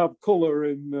didn't have colour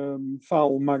in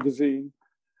Foul magazine,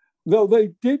 though they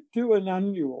did do an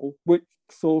annual which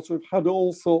sort of had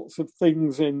all sorts of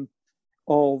things in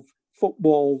of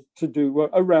football to do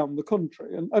around the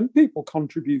country, and people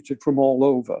contributed from all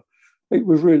over. It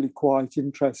was really quite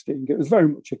interesting. It was very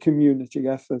much a community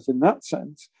effort in that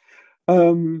sense.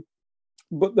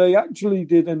 But they actually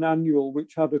did an annual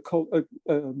which had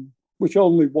which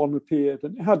only one appeared,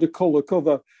 and it had a colour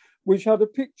cover, which had a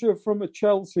picture from a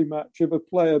Chelsea match of a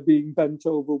player being bent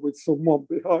over with someone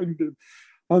behind him.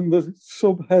 And the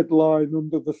sub-headline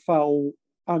under the Foul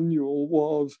annual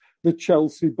was the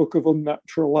Chelsea Book of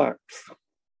Unnatural Acts.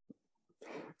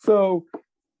 So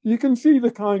you can see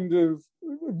the kind of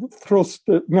thrust.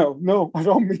 No, I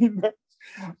don't mean that.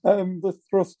 The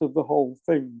thrust of the whole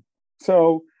thing.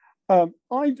 So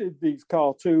I did these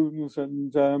cartoons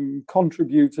and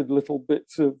contributed little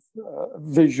bits of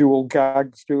visual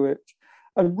gags to it.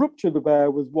 And Rupture the Bear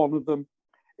was one of them.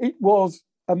 It was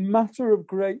a matter of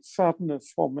great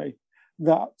sadness for me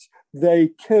that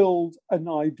they killed an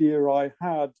idea I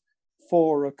had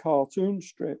for a cartoon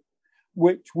strip,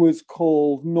 which was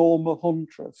called Norma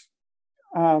Huntress.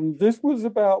 And this was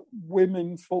about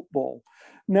women's football.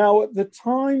 Now, at the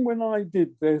time when I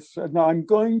did this, and I'm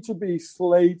going to be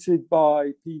slated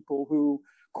by people who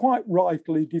quite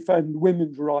rightly defend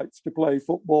women's rights to play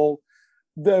football,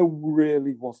 there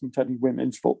really wasn't any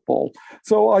women's football.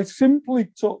 So I simply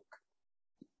took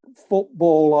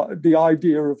football, the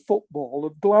idea of football,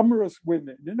 of glamorous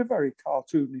women in a very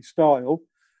cartoony style,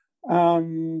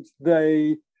 and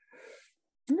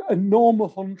Norma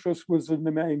Huntress was the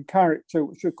main character,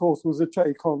 which of course was a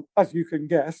take on, as you can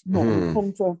guess, Norman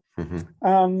Hunter.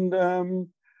 And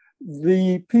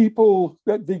the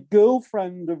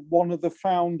girlfriend of one of the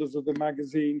founders of the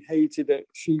magazine hated it.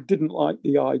 She didn't like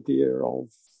the idea of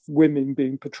women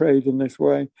being portrayed in this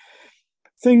way.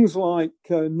 Things like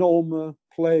Norma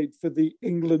played for the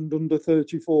England under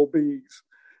 34Bs.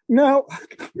 Now,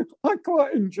 I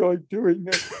quite enjoyed doing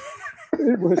it.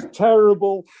 It was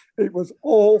terrible. It was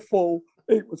awful.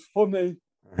 It was funny.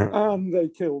 And they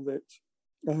killed it.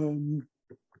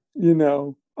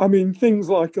 Things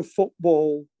like a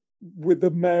football with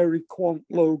the Mary Quant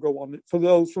logo on it. For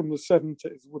those from the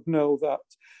 70s would know that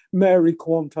Mary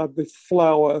Quant had this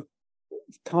flower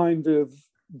kind of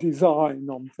design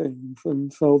on things.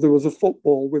 And so there was a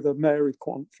football with a Mary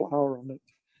Quant flower on it.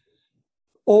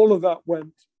 All of that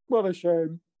went. What a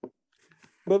shame.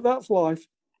 But that's life.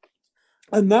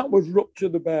 And that was Rupture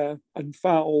the Bear and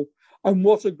Foul. And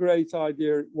what a great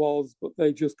idea it was, but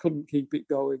they just couldn't keep it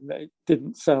going. They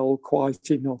didn't sell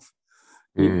quite enough.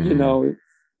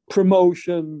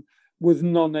 Promotion was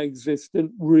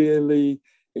non-existent, really.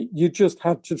 You just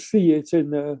had to see it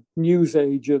in a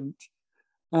newsagent.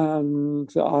 And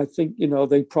I think,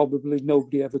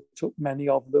 nobody ever took many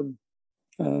of them.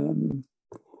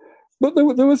 But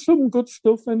there was some good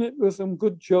stuff in it. There were some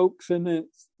good jokes in it.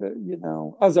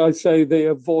 As I say, they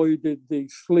avoided the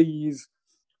sleaze,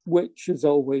 which has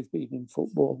always been in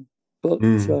football,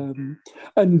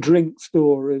 and drink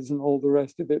stories and all the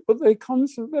rest of it. But they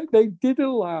did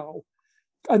allow,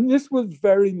 and this was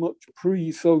very much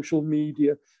pre-social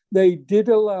media, they did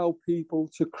allow people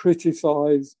to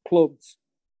criticise clubs.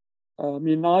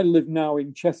 I live now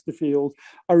in Chesterfield.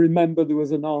 I remember there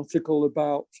was an article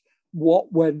about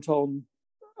what went on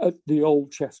at the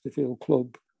old Chesterfield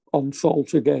club on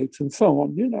Saltergate and so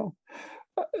on,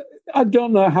 I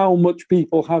don't know how much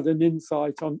people had an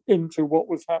insight into what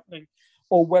was happening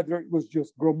or whether it was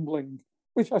just grumbling,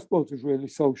 which I suppose is really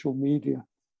social media.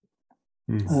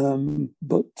 Yes,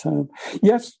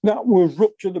 that was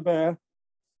Rupture the Bear.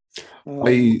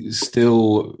 I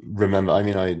still remember,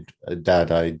 Dad,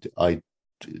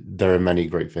 there are many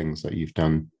great things that you've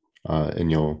done in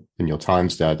your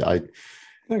times, Dad.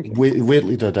 Thank you.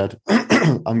 Weirdly, Dad,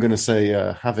 I'm going to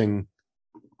say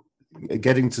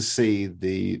getting to see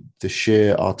the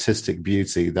sheer artistic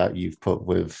beauty that you've put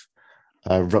with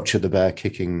Rupture the Bear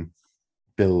kicking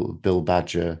Bill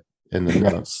Badger in the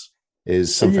nuts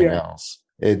is something else.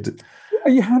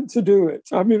 You had to do it.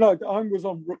 I was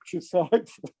on Rupture's side.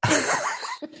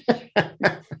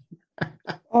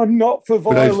 I'm not for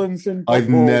violence in football. I've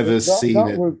never seen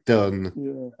it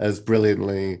done as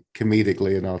brilliantly,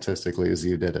 comedically, and artistically as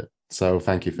you did it. So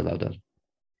thank you for that, Dad.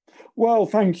 Well,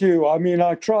 thank you.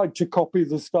 I tried to copy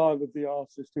the style of the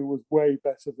artist who was way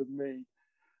better than me.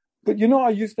 But, I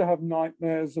used to have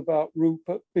nightmares about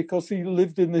Rupert because he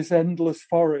lived in this endless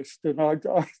forest and I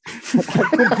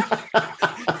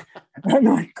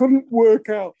couldn't work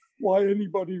out why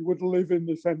anybody would live in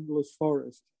this endless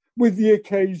forest with the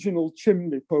occasional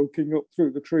chimney poking up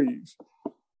through the trees.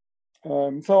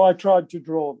 So I tried to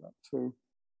draw that too.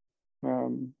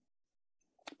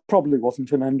 Probably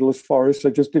wasn't an endless forest,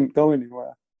 I just didn't go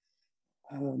anywhere.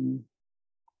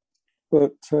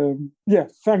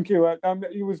 Thank you.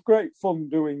 It was great fun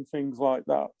doing things like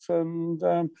that.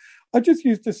 And I just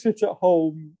used to sit at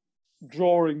home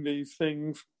drawing these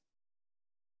things,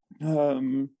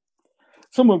 some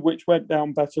of which went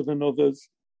down better than others.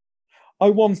 I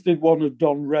once did one of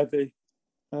Don Revie,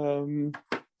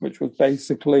 which was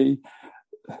basically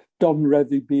Don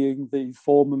Revie being the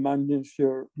former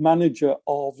manager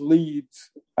of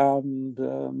Leeds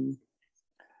and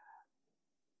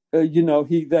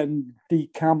he then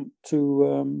decamped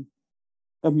to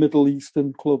a Middle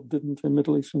Eastern club, didn't he?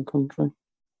 Middle Eastern country.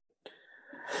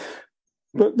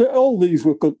 But all these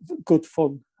were good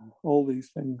fun, all these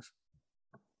things.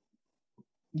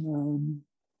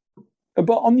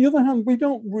 But on the other hand, we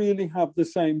don't really have the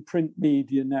same print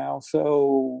media now.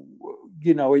 So,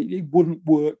 it wouldn't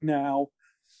work now.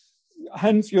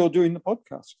 Hence, you're doing the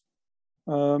podcast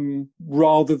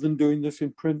rather than doing this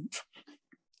in print.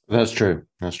 That's true.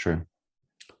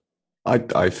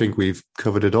 I think we've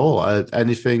covered it all.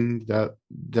 Anything that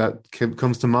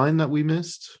comes to mind that we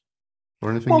missed?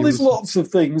 Or anything? Well, there's lots of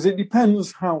things. It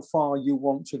depends how far you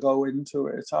want to go into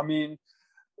it. I mean,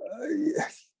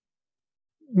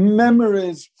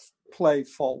 memories play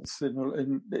false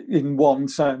in one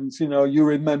sense. You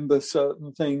remember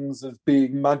certain things as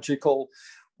being magical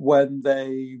when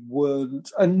they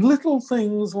weren't. And little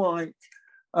things like,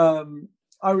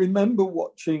 I remember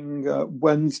watching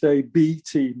Wednesday B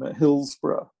Team at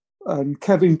Hillsborough, and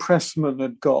Kevin Pressman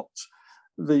had got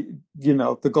the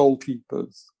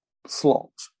goalkeeper's slot.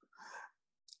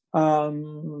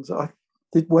 And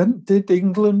did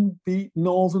England beat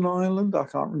Northern Ireland? I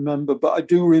can't remember, but I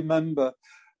do remember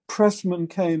Pressman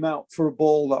came out for a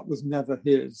ball that was never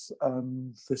his,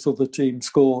 and this other team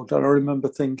scored. And I remember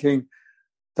thinking,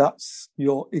 that's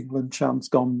your England chance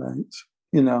gone, mate.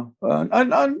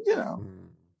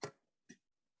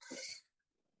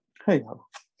 Hey ho.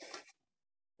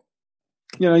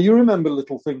 You remember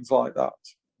little things like that,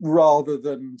 rather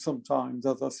than sometimes,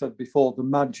 as I said before, the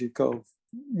magic of,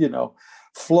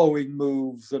 flowing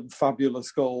moves and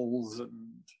fabulous goals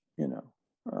and,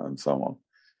 and so on.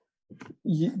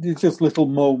 There's just little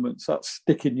moments that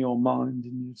stick in your mind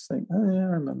and you just think, oh, yeah,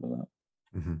 I remember that.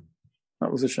 Mm-hmm.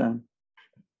 That was a shame.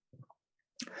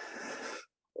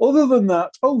 Other than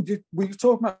that, we were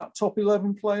talking about top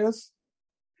 11 players.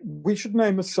 We should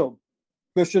name a sub.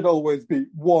 There should always be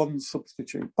one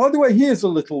substitute. By the way, here's a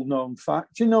little known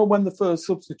fact. When the first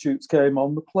substitutes came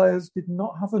on, the players did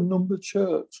not have a numbered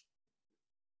shirt.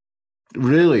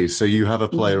 Really? So you have a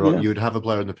player on? You would have a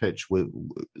player on the pitch with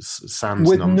Sans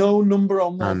with number, no number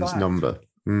on their Sans back. number.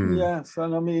 Mm. Yes,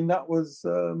 and I mean that was.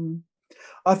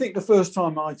 I think the first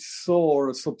time I saw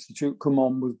a substitute come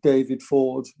on was David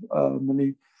Ford,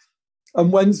 and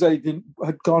Wednesday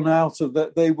had gone out of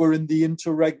that. They were in the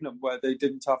interregnum where they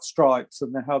didn't have stripes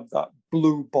and they had that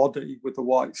blue body with the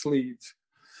white sleeves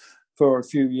for a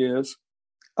few years.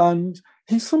 And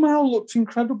he somehow looked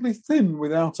incredibly thin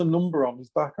without a number on his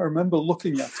back. I remember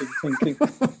looking at him thinking,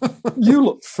 you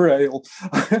look frail.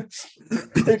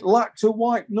 It lacked a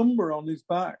white number on his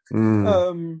back.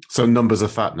 So numbers are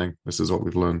fattening. This is what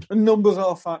we've learned. And numbers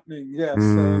are fattening, yes.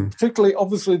 Particularly,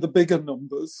 obviously, the bigger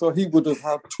numbers. So he would have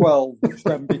had 12, which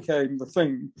then became the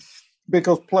thing,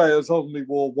 because players only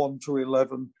wore 1 to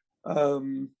 11,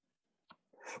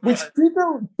 which did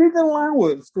allow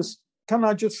us to. Can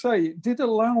I just say, it did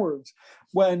allow us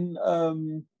when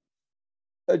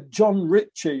John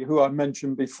Ritchie, who I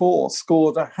mentioned before,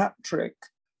 scored a hat-trick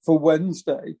for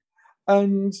Wednesday,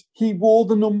 and he wore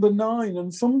the number 9.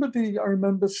 And somebody, I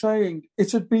remember saying,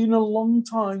 it had been a long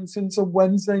time since a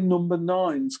Wednesday number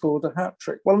 9 scored a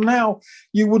hat-trick. Well, now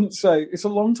you wouldn't say, it's a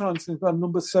long time since a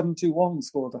number 71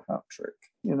 scored a hat-trick,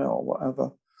 or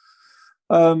whatever.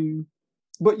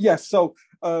 But yes, so...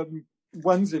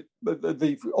 Wednesday,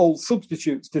 the old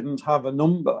substitutes didn't have a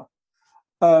number,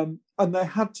 and they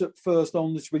had to first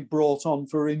only to be brought on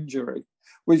for injury,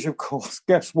 which, of course,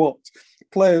 guess what?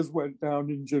 Players went down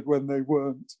injured when they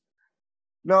weren't.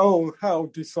 No, how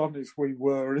dishonest we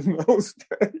were in those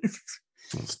days.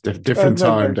 It's a different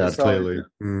time, Dad, clearly.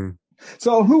 Mm.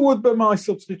 So who would be my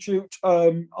substitute?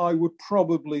 I would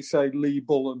probably say Lee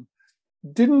Bullen.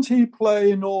 Didn't he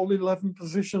play in all 11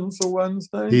 positions for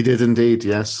Wednesday? He did indeed,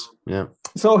 yes. Yeah.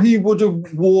 So he would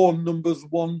have worn numbers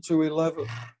 1 to 11,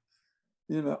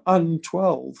 and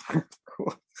 12.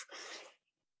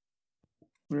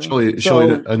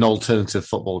 Surely an alternative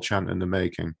football chant in the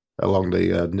making, along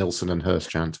the Nilsson and Hurst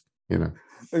chant,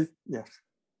 Yes.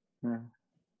 Yeah.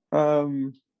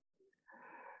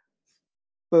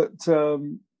 But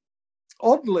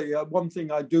oddly, one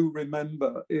thing I do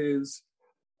remember is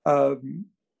the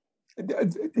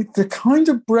kind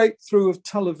of breakthrough of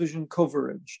television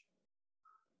coverage.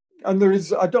 And there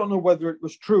is, I don't know whether it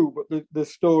was true, but the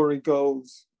story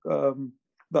goes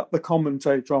that the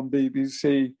commentator on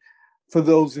BBC, for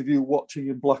those of you watching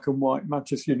in black and white,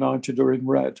 Manchester United are in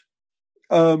red.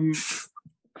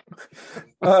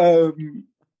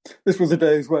 This was the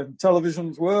days when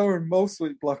televisions were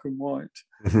mostly black and white.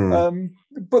 Mm-hmm.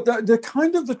 But the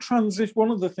kind of the transition,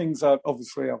 one of the things that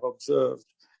obviously I've observed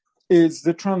is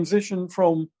the transition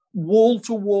from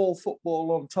wall-to-wall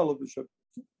football on television.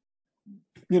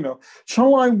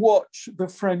 Shall I watch the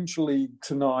French league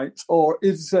tonight, or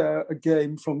is there a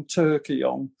game from Turkey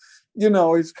on?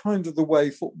 It's kind of the way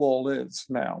football is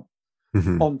now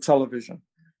on television.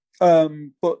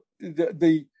 But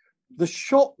the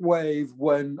shockwave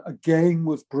when a game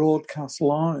was broadcast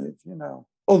live,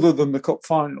 other than the cup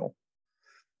final,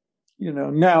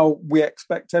 now we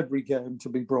expect every game to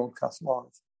be broadcast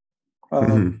live.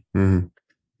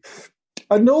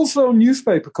 And also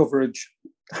newspaper coverage,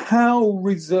 how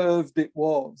reserved it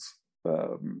was,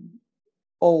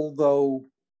 although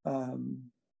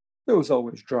there was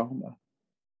always drama.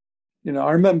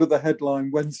 I remember the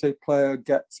headline, Wednesday player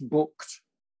gets booked.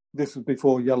 This was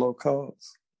before yellow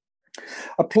cards.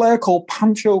 A player called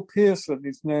Pancho Pearson,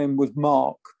 his name was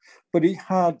Mark, but he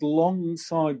had long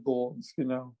sideburns.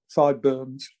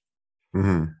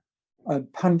 And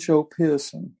Pancho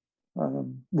Pearson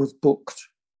was booked,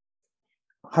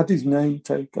 had his name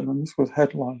taken, and this was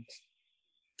headlines.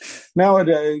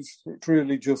 Nowadays, it's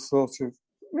really just sort of,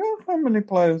 how many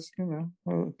players,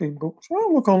 have been booked?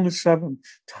 Oh, look, only 7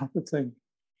 type of thing.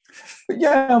 But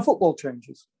yeah, football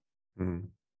changes.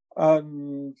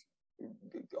 And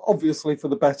obviously for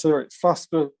the better, it's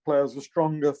faster, players are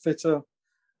stronger, fitter,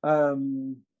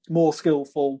 more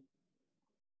skillful.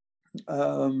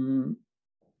 There's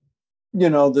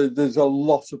a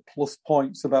lot of plus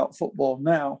points about football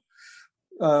now.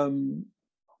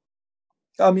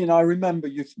 I remember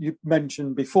you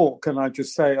mentioned before, can I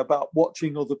just say, about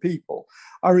watching other people.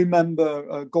 I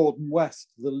remember Gordon West,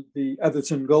 the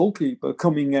Everton goalkeeper,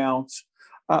 coming out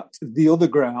at the other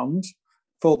ground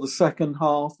for the second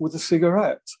half with a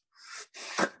cigarette,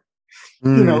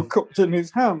 cupped in his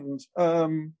hand,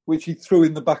 which he threw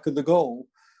in the back of the goal,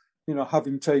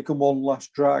 having taken one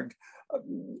last drag.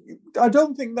 I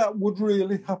don't think that would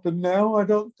really happen now. I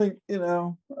don't think,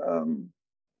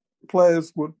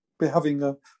 players would be having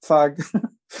a fag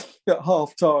at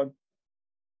half time.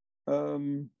 But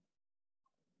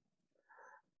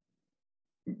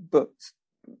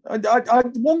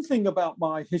one thing about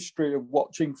my history of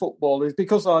watching football is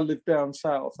because I live down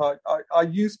south, I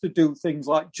used to do things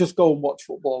like just go and watch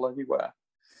football anywhere.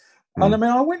 And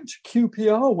I went to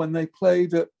QPR when they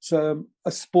played at a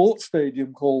sports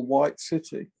stadium called White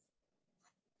City.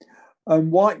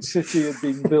 And White City had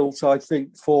been built, I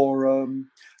think, for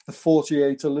the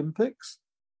 48 Olympics.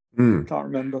 Can't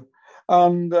remember.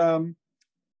 And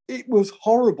it was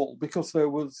horrible because there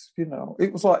was,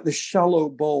 it was like the shallow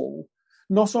bowl.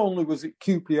 Not only was it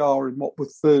QPR in what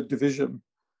was third division,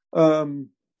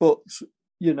 but,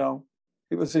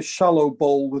 it was a shallow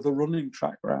bowl with a running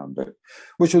track around it,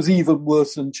 which was even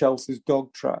worse than Chelsea's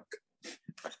dog track.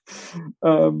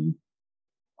 And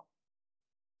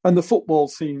the football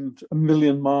seemed a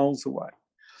million miles away.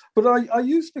 But I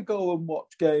used to go and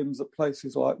watch games at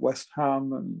places like West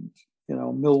Ham and,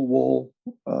 Millwall,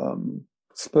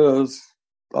 Spurs,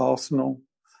 Arsenal.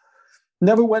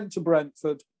 Never went to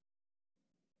Brentford.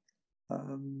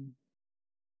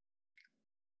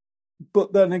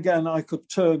 But then again, I could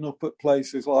turn up at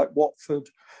places like Watford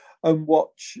and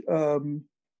watch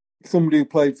somebody who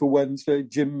played for Wednesday,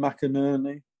 Jim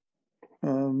McInerney,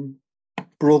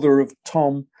 brother of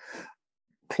Tom,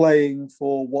 playing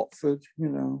for Watford,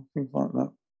 things like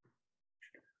that.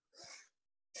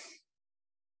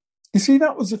 You see,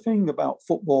 that was the thing about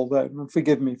football then, and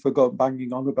forgive me for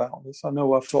banging on about this. I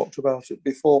know I've talked about it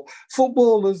before.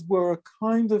 Footballers were a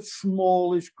kind of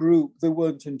smallish group. They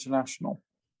weren't international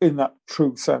in that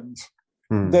true sense.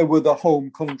 They were the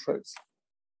home countries.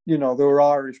 There were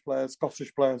Irish players,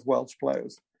 Scottish players, Welsh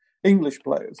players, English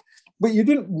players. But you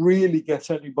didn't really get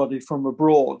anybody from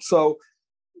abroad. So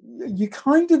you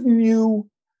kind of knew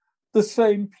the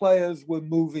same players were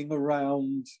moving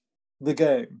around the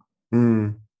game.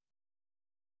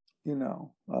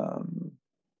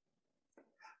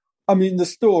 The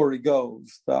story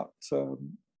goes that,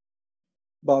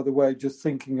 by the way, just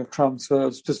thinking of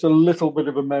transfers, just a little bit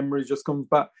of a memory just comes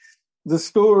back. The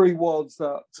story was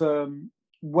that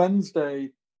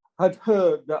Wednesday had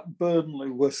heard that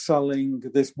Burnley were selling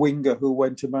this winger who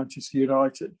went to Manchester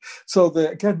United. So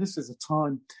this is a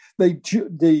time,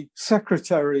 the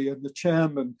secretary and the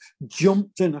chairman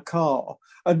jumped in a car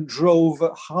and drove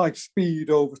at high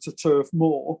speed over to Turf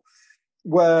Moor,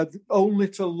 where only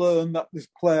to learn that this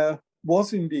player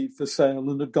was indeed for sale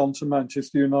and had gone to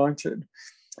Manchester United.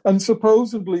 And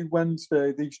supposedly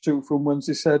Wednesday, these two from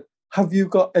Wednesday said, have you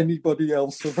got anybody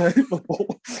else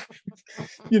available?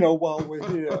 While we're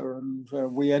here. And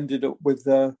we ended up with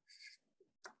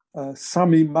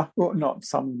Sammy McIlroy, not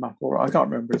Sammy McIlroy, I can't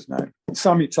remember his name.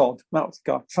 Sammy Todd, that was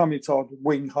the guy. Sammy Todd,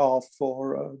 wing half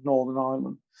for Northern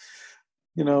Ireland.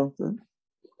 You know,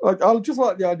 I just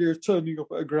like the idea of turning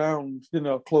up at a ground,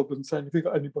 club and saying, "Have you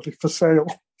got anybody for sale?"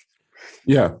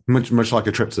 Yeah, much like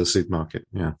a trip to the supermarket.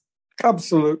 Yeah,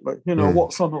 absolutely.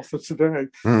 What's on offer today?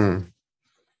 Yeah.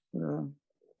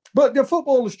 But the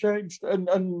football has changed, and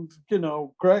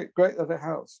great that it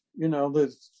has.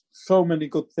 There's so many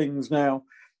good things now,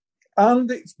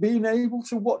 and it's being able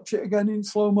to watch it again in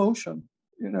slow motion.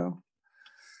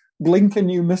 Blink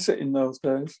and you miss it in those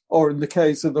days, or in the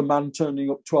case of the man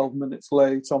turning up 12 minutes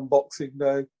late on Boxing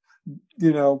Day,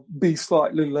 be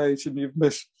slightly late and you've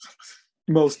missed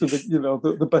most of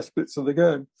the, the best bits of the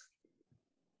game.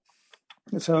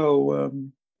 So,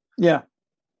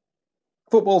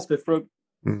 football's different.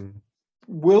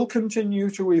 Will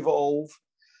continue to evolve,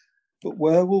 but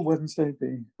where will Wednesday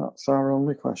be? That's our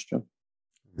only question.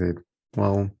 Good.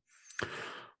 Well,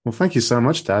 thank you so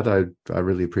much, Dad. I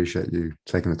really appreciate you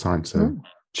taking the time to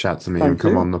chat to me and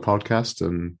come on the podcast.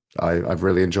 And I've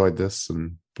really enjoyed this.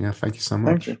 And thank you so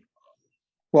much. Thank you.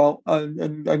 Well,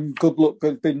 and good luck.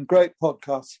 It's been great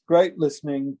podcast, great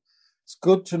listening. It's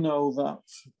good to know that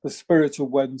the spirit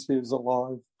of Wednesday is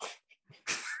alive.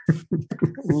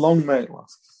 Long may it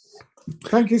last.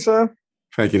 Thank you, sir.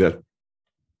 Thank you, Dad.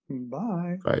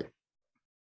 Bye. Bye.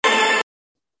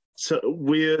 So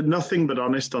we're nothing but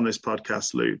honest on this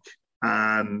podcast, Luke.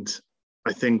 And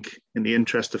I think in the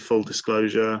interest of full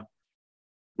disclosure,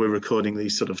 we're recording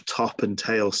these sort of top and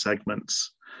tail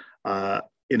segments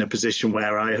in a position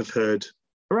where I have heard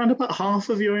around about half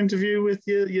of your interview with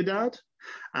your dad.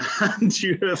 And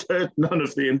you have heard none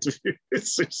of the interview with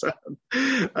Suzanne.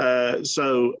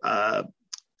 So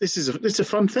it's a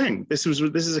fun thing. This is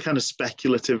a kind of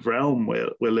speculative realm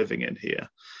we're living in here.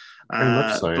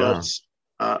 But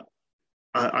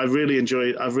I've really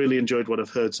enjoyed what I've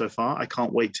heard so far. I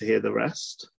can't wait to hear the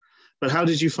rest. But how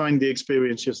did you find the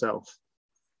experience yourself?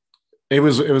 It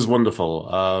was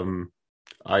wonderful.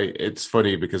 It's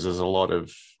funny because there's a lot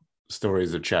of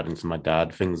stories of chatting to my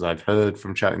dad, things I've heard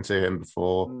from chatting to him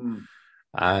before,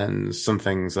 and some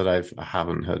things that I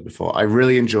haven't heard before. I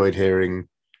really enjoyed hearing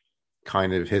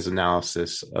kind of his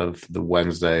analysis of the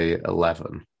Wednesday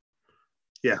 11.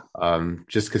 Yeah.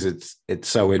 Just because it's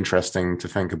so interesting to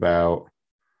think about,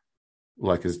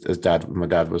 like as my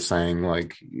dad was saying,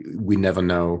 like we never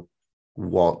know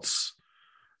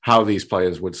how these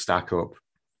players would stack up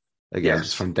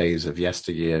against from days of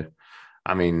yesteryear.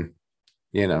 I mean,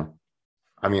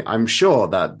 I'm sure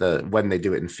that when they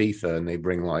do it in FIFA and they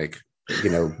bring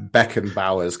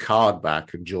Beckenbauer's card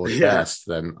back and George Best,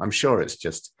 then I'm sure it's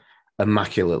just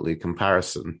immaculately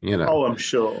comparison. Oh, I'm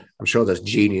sure those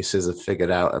geniuses have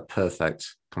figured out a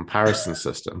perfect comparison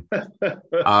system. But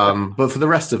for the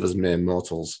rest of us mere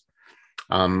mortals,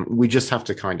 we just have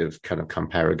to kind of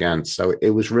compare against. So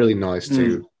it was really nice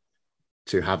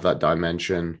to have that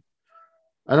dimension.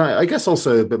 And I guess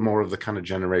also a bit more of the kind of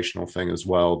generational thing as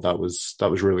well. That was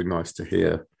really nice to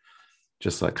hear.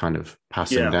 Just that kind of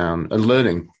passing down and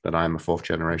learning that I'm a fourth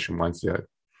generation Wednesday.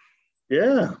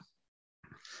 Yeah.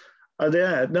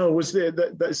 No, was there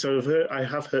that sort of? I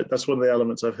have heard that's one of the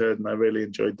elements I've heard, and I really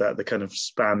enjoyed that. The kind of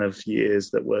span of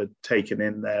years that were taken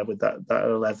in there with that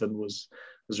 11 was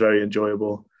very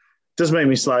enjoyable. It does make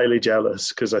me slightly jealous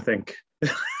because I think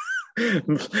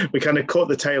we kind of caught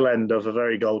the tail end of a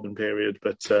very golden period.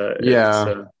 But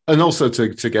and also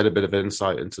to get a bit of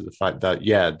insight into the fact that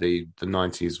the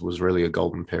 90s was really a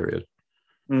golden period,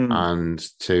 and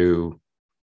to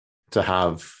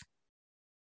have.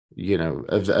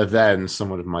 Then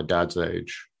someone of my dad's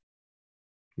age,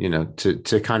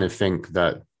 to kind of think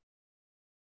that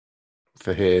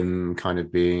for him kind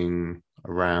of being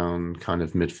around kind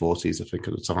of mid-40s, I think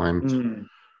at the time,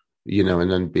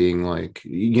 and then being like,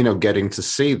 getting to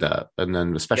see that. And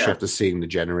then especially after seeing the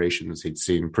generations he'd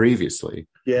seen previously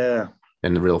in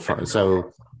the real front.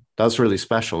 So that's really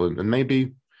special. And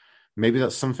maybe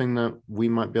that's something that we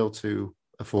might be able to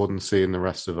afford and see in the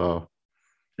rest of our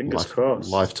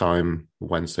lifetime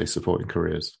Wednesday supporting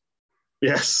careers.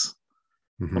 Yes,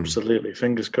 absolutely.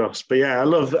 Fingers crossed. But I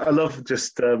love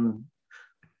just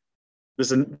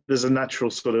there's a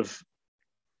natural sort of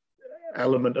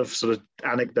element of sort of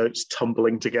anecdotes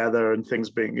tumbling together and things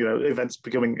being, events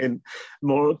becoming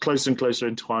more closer and closer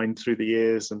entwined through the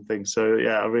years and things. So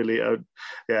I really,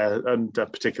 and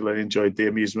particularly enjoyed the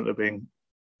amusement of being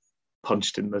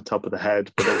punched in the top of the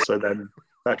head, but also then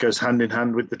that goes hand in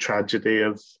hand with the tragedy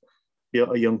of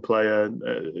a young player,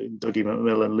 Dougie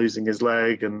McMillan, losing his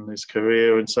leg and his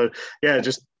career. And so,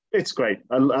 it's great.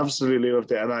 I absolutely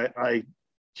loved it.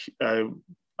 And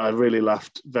I really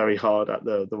laughed very hard at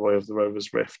the Roy of the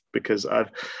Rovers riff, because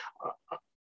I'd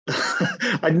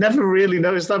never really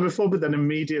noticed that before, but then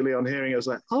immediately on hearing it, I was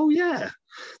like, oh yeah,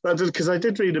 because I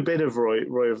did read a bit of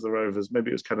Roy of the Rovers.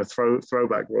 Maybe it was kind of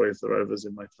throwback Roy of the Rovers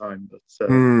in my time, but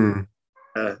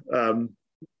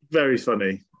very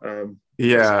funny.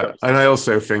 Yeah, and I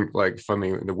also think, like, funny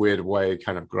in a weird way,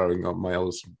 kind of growing up, my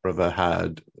oldest brother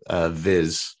had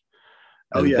Viz,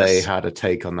 and they had a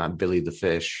take on that Billy the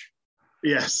Fish.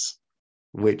 Yes.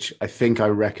 Which I think I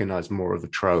recognize more of the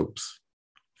tropes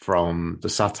from the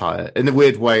satire. In a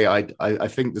weird way, I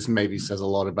think this maybe says a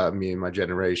lot about me and my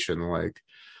generation. Like,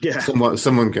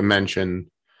 someone can mention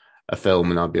a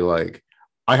film and I'll be like,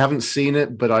 I haven't seen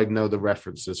it, but I know the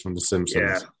references from The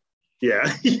Simpsons.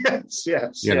 Yeah. Yes.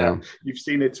 You know, you've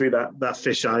seen it through that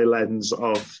fisheye lens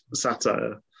of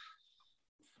satire.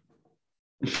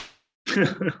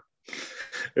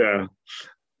 Yeah,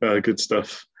 good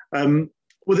stuff.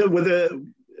 Were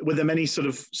there many sort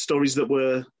of stories that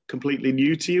were completely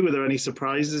new to you? Were there any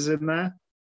surprises in there?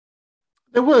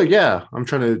 There were, yeah. I'm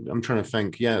trying to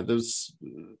think. Yeah, there was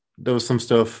some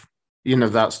stuff. You know,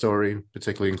 that story,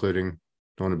 particularly including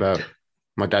the one about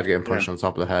my dad getting punched on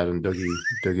top of the head and Dougie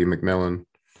McMillan.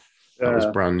 That was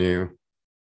brand new.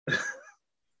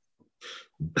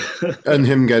 And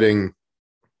him getting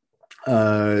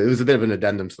it was a bit of an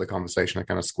addendum to the conversation. I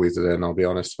kind of squeezed it in, I'll be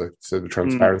honest, with the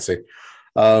transparency.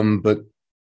 But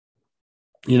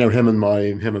you know, him and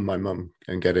my mum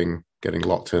and getting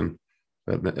locked in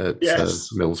at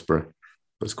Middlesbrough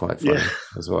was quite funny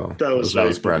as well. That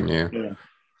was brand new. Yeah.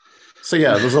 So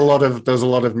yeah, there's a lot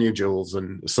of new jewels,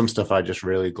 and some stuff I just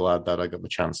really glad that I got the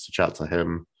chance to chat to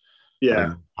him. Yeah.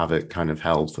 And have it kind of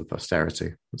held for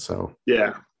posterity. So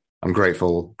yeah, I'm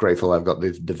grateful I've got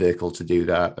the vehicle to do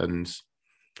that, and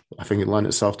I think it lent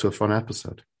itself to a fun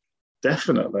episode.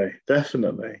 Definitely.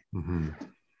 Mm-hmm.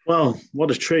 Well, what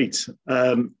a treat.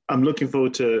 I'm looking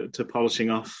forward to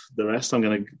polishing off the rest. I'm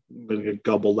going to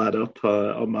gobble that up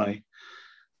on my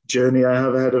journey I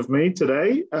have ahead of me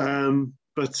today.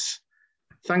 But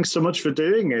thanks so much for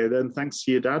doing it, and thanks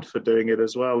to your dad for doing it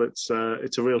as well. It's a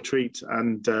real treat,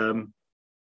 and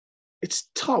it's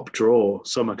top draw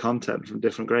summer content from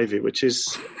Different Gravy, which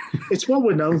is it's what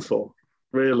we're known for,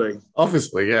 really.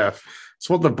 Obviously, yeah, it's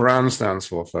what the brand stands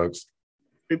for, folks.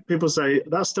 People say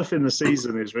that stuff in the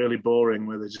season is really boring,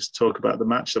 where they just talk about the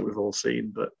match that we've all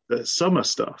seen, but the summer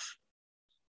stuff,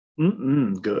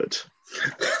 good.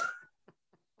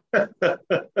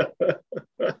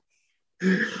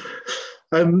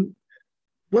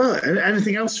 Well,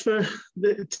 anything else for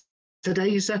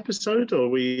today's episode,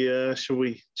 or shall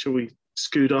we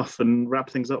scoot off and wrap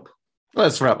things up?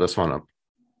 Let's wrap this one up.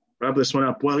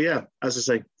 Well, yeah, as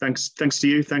I say, thanks to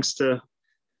you, thanks to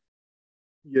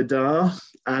Yadar,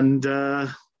 and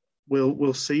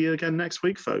we'll see you again next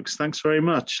week, folks. Thanks very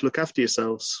much. Look after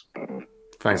yourselves.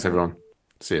 Thanks, everyone.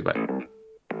 See you. Bye.